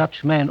obey with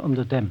such men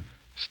under them.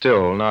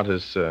 Still not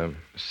as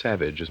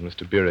savage as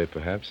Mr. Beery,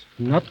 perhaps?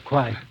 Not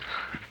quite.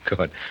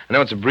 Good. I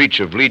know it's a breach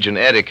of Legion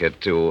etiquette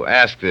to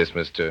ask this,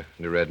 Mr.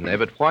 de Redonnet,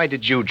 but why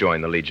did you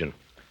join the Legion?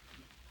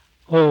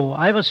 Oh,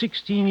 I was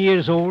 16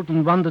 years old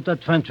and wanted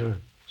adventure,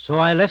 so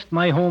I left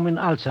my home in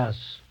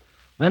Alsace,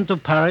 went to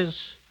Paris,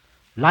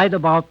 lied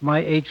about my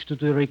age to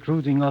the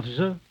recruiting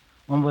officer,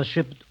 and was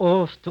shipped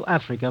off to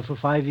Africa for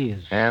 5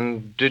 years.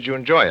 And did you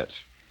enjoy it?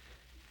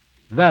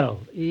 Well,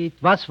 it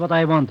was what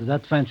I wanted,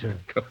 adventure.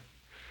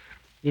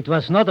 It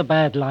was not a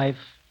bad life,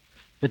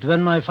 but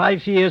when my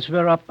 5 years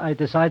were up, I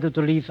decided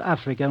to leave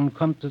Africa and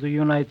come to the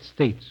United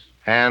States.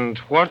 And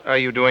what are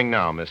you doing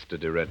now, Mr.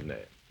 de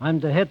Redonnet? I'm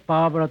the head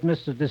barber at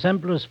Mr.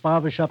 Decembler's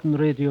barber shop in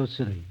Radio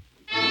City.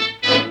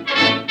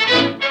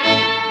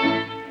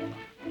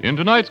 In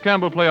tonight's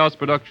Campbell Playhouse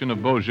production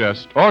of Beau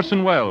Geste,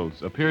 Orson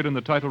Welles appeared in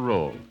the title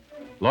role.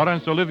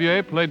 Laurence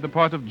Olivier played the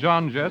part of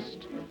John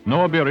Geste.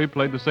 Noah Beery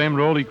played the same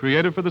role he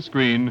created for the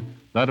screen,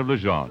 that of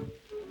Lejeune.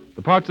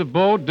 The parts of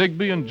Beau,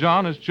 Digby, and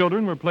John as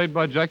children were played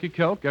by Jackie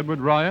Kelk, Edward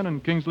Ryan,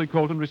 and Kingsley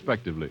Colton,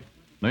 respectively.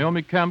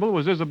 Naomi Campbell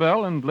was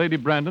Isabel, and Lady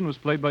Brandon was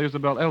played by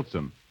Isabel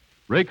Elsom.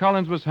 Ray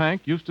Collins was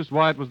Hank, Eustace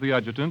Wyatt was the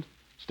adjutant,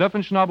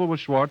 Stephen Schnabel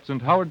was Schwartz,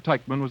 and Howard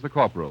Teichman was the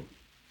corporal.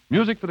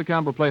 Music for the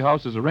Campbell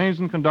Playhouse is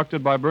arranged and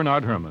conducted by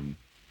Bernard Herrmann.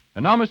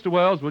 And now, Mr.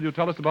 Wells, will you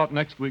tell us about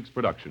next week's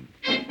production?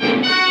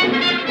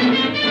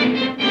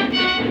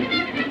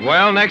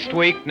 Well, next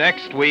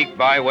week,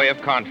 by way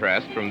of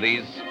contrast from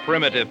these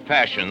primitive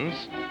passions,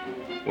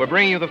 we're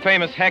bringing you the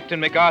famous Hecht and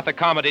MacArthur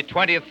comedy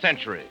 20th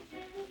Century,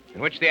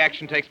 in which the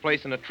action takes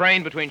place in a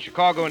train between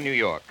Chicago and New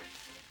York.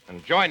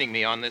 And joining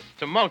me on this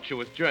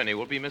tumultuous journey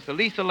will be Miss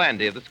Elisa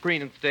Landy of the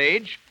Screen and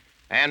Stage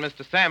And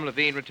Mr. Sam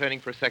Levine returning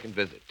for a second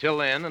visit. Till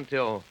then,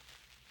 until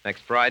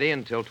next Friday,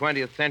 until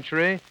 20th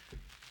Century,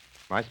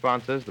 my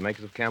sponsors, the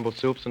makers of Campbell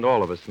Soups, and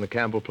all of us in the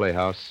Campbell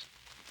Playhouse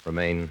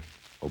remain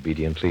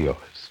obediently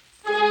yours.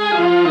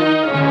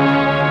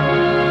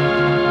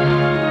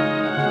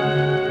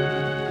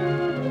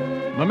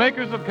 The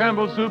makers of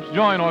Campbell Soups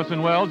join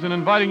Orson Welles in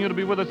inviting you to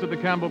be with us at the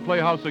Campbell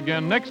Playhouse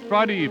again next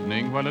Friday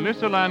evening when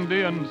Alyssa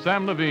Landy and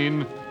Sam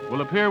Levine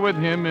will appear with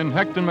him in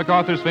Hector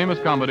MacArthur's famous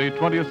comedy,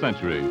 20th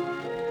Century.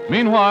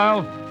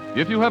 Meanwhile,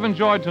 if you have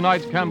enjoyed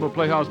tonight's Campbell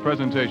Playhouse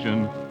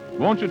presentation,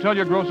 won't you tell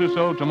your grocer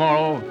so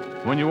tomorrow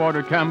when you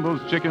order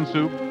Campbell's Chicken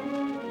Soup?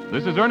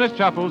 This is Ernest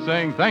Chappell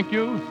saying thank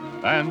you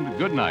and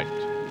good night.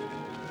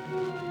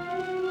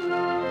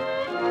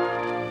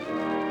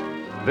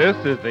 This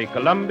is the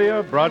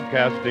Columbia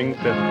Broadcasting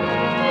System.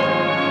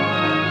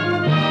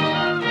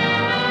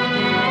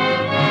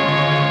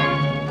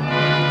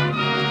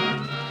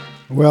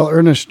 Well,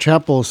 Ernest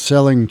Chappell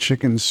selling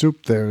chicken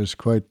soup there is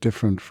quite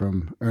different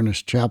from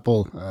Ernest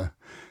Chappell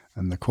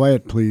and the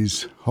Quiet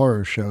Please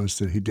horror shows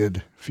that he did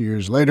a few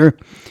years later.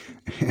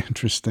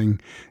 Interesting.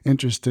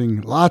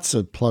 Lots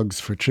of plugs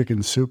for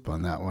chicken soup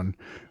on that one.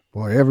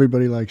 Boy,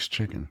 everybody likes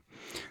chicken.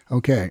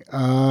 Okay,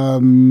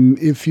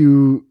 if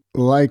you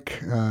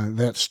like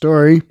that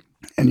story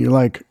and you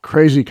like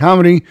crazy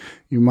comedy,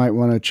 you might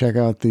want to check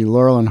out the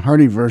Laurel and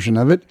Hardy version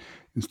of it.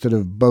 Instead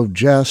of Beau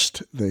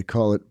Geste, they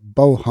call it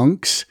Beau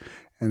Hunks,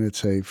 and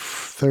it's a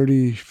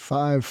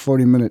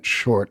 40-minute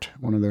short,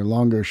 one of their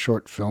longer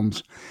short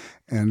films,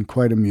 and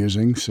quite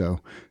amusing. So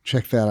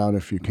check that out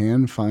if you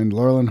can. Find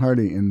Laurel and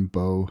Hardy in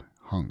Beau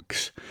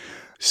Hunks.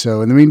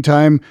 So in the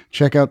meantime,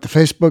 check out the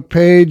Facebook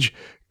page,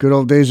 Good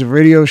Old Days of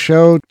Radio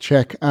Show.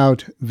 Check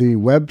out the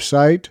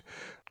website,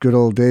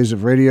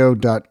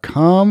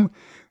 goodoldaysofradio.com.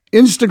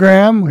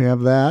 Instagram, we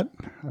have that.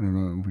 I don't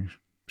know, we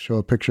show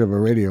a picture of a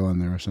radio on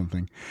there or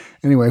something.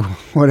 Anyway,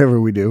 whatever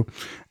we do.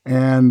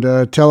 And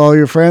tell all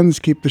your friends,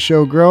 keep the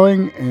show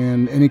growing.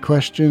 And any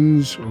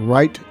questions,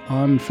 write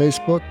on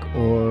Facebook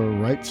or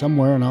write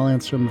somewhere, and I'll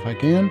answer them if I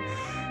can.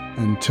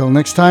 Until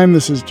next time,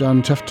 this is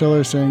John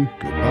Tefteller saying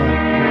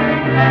goodbye.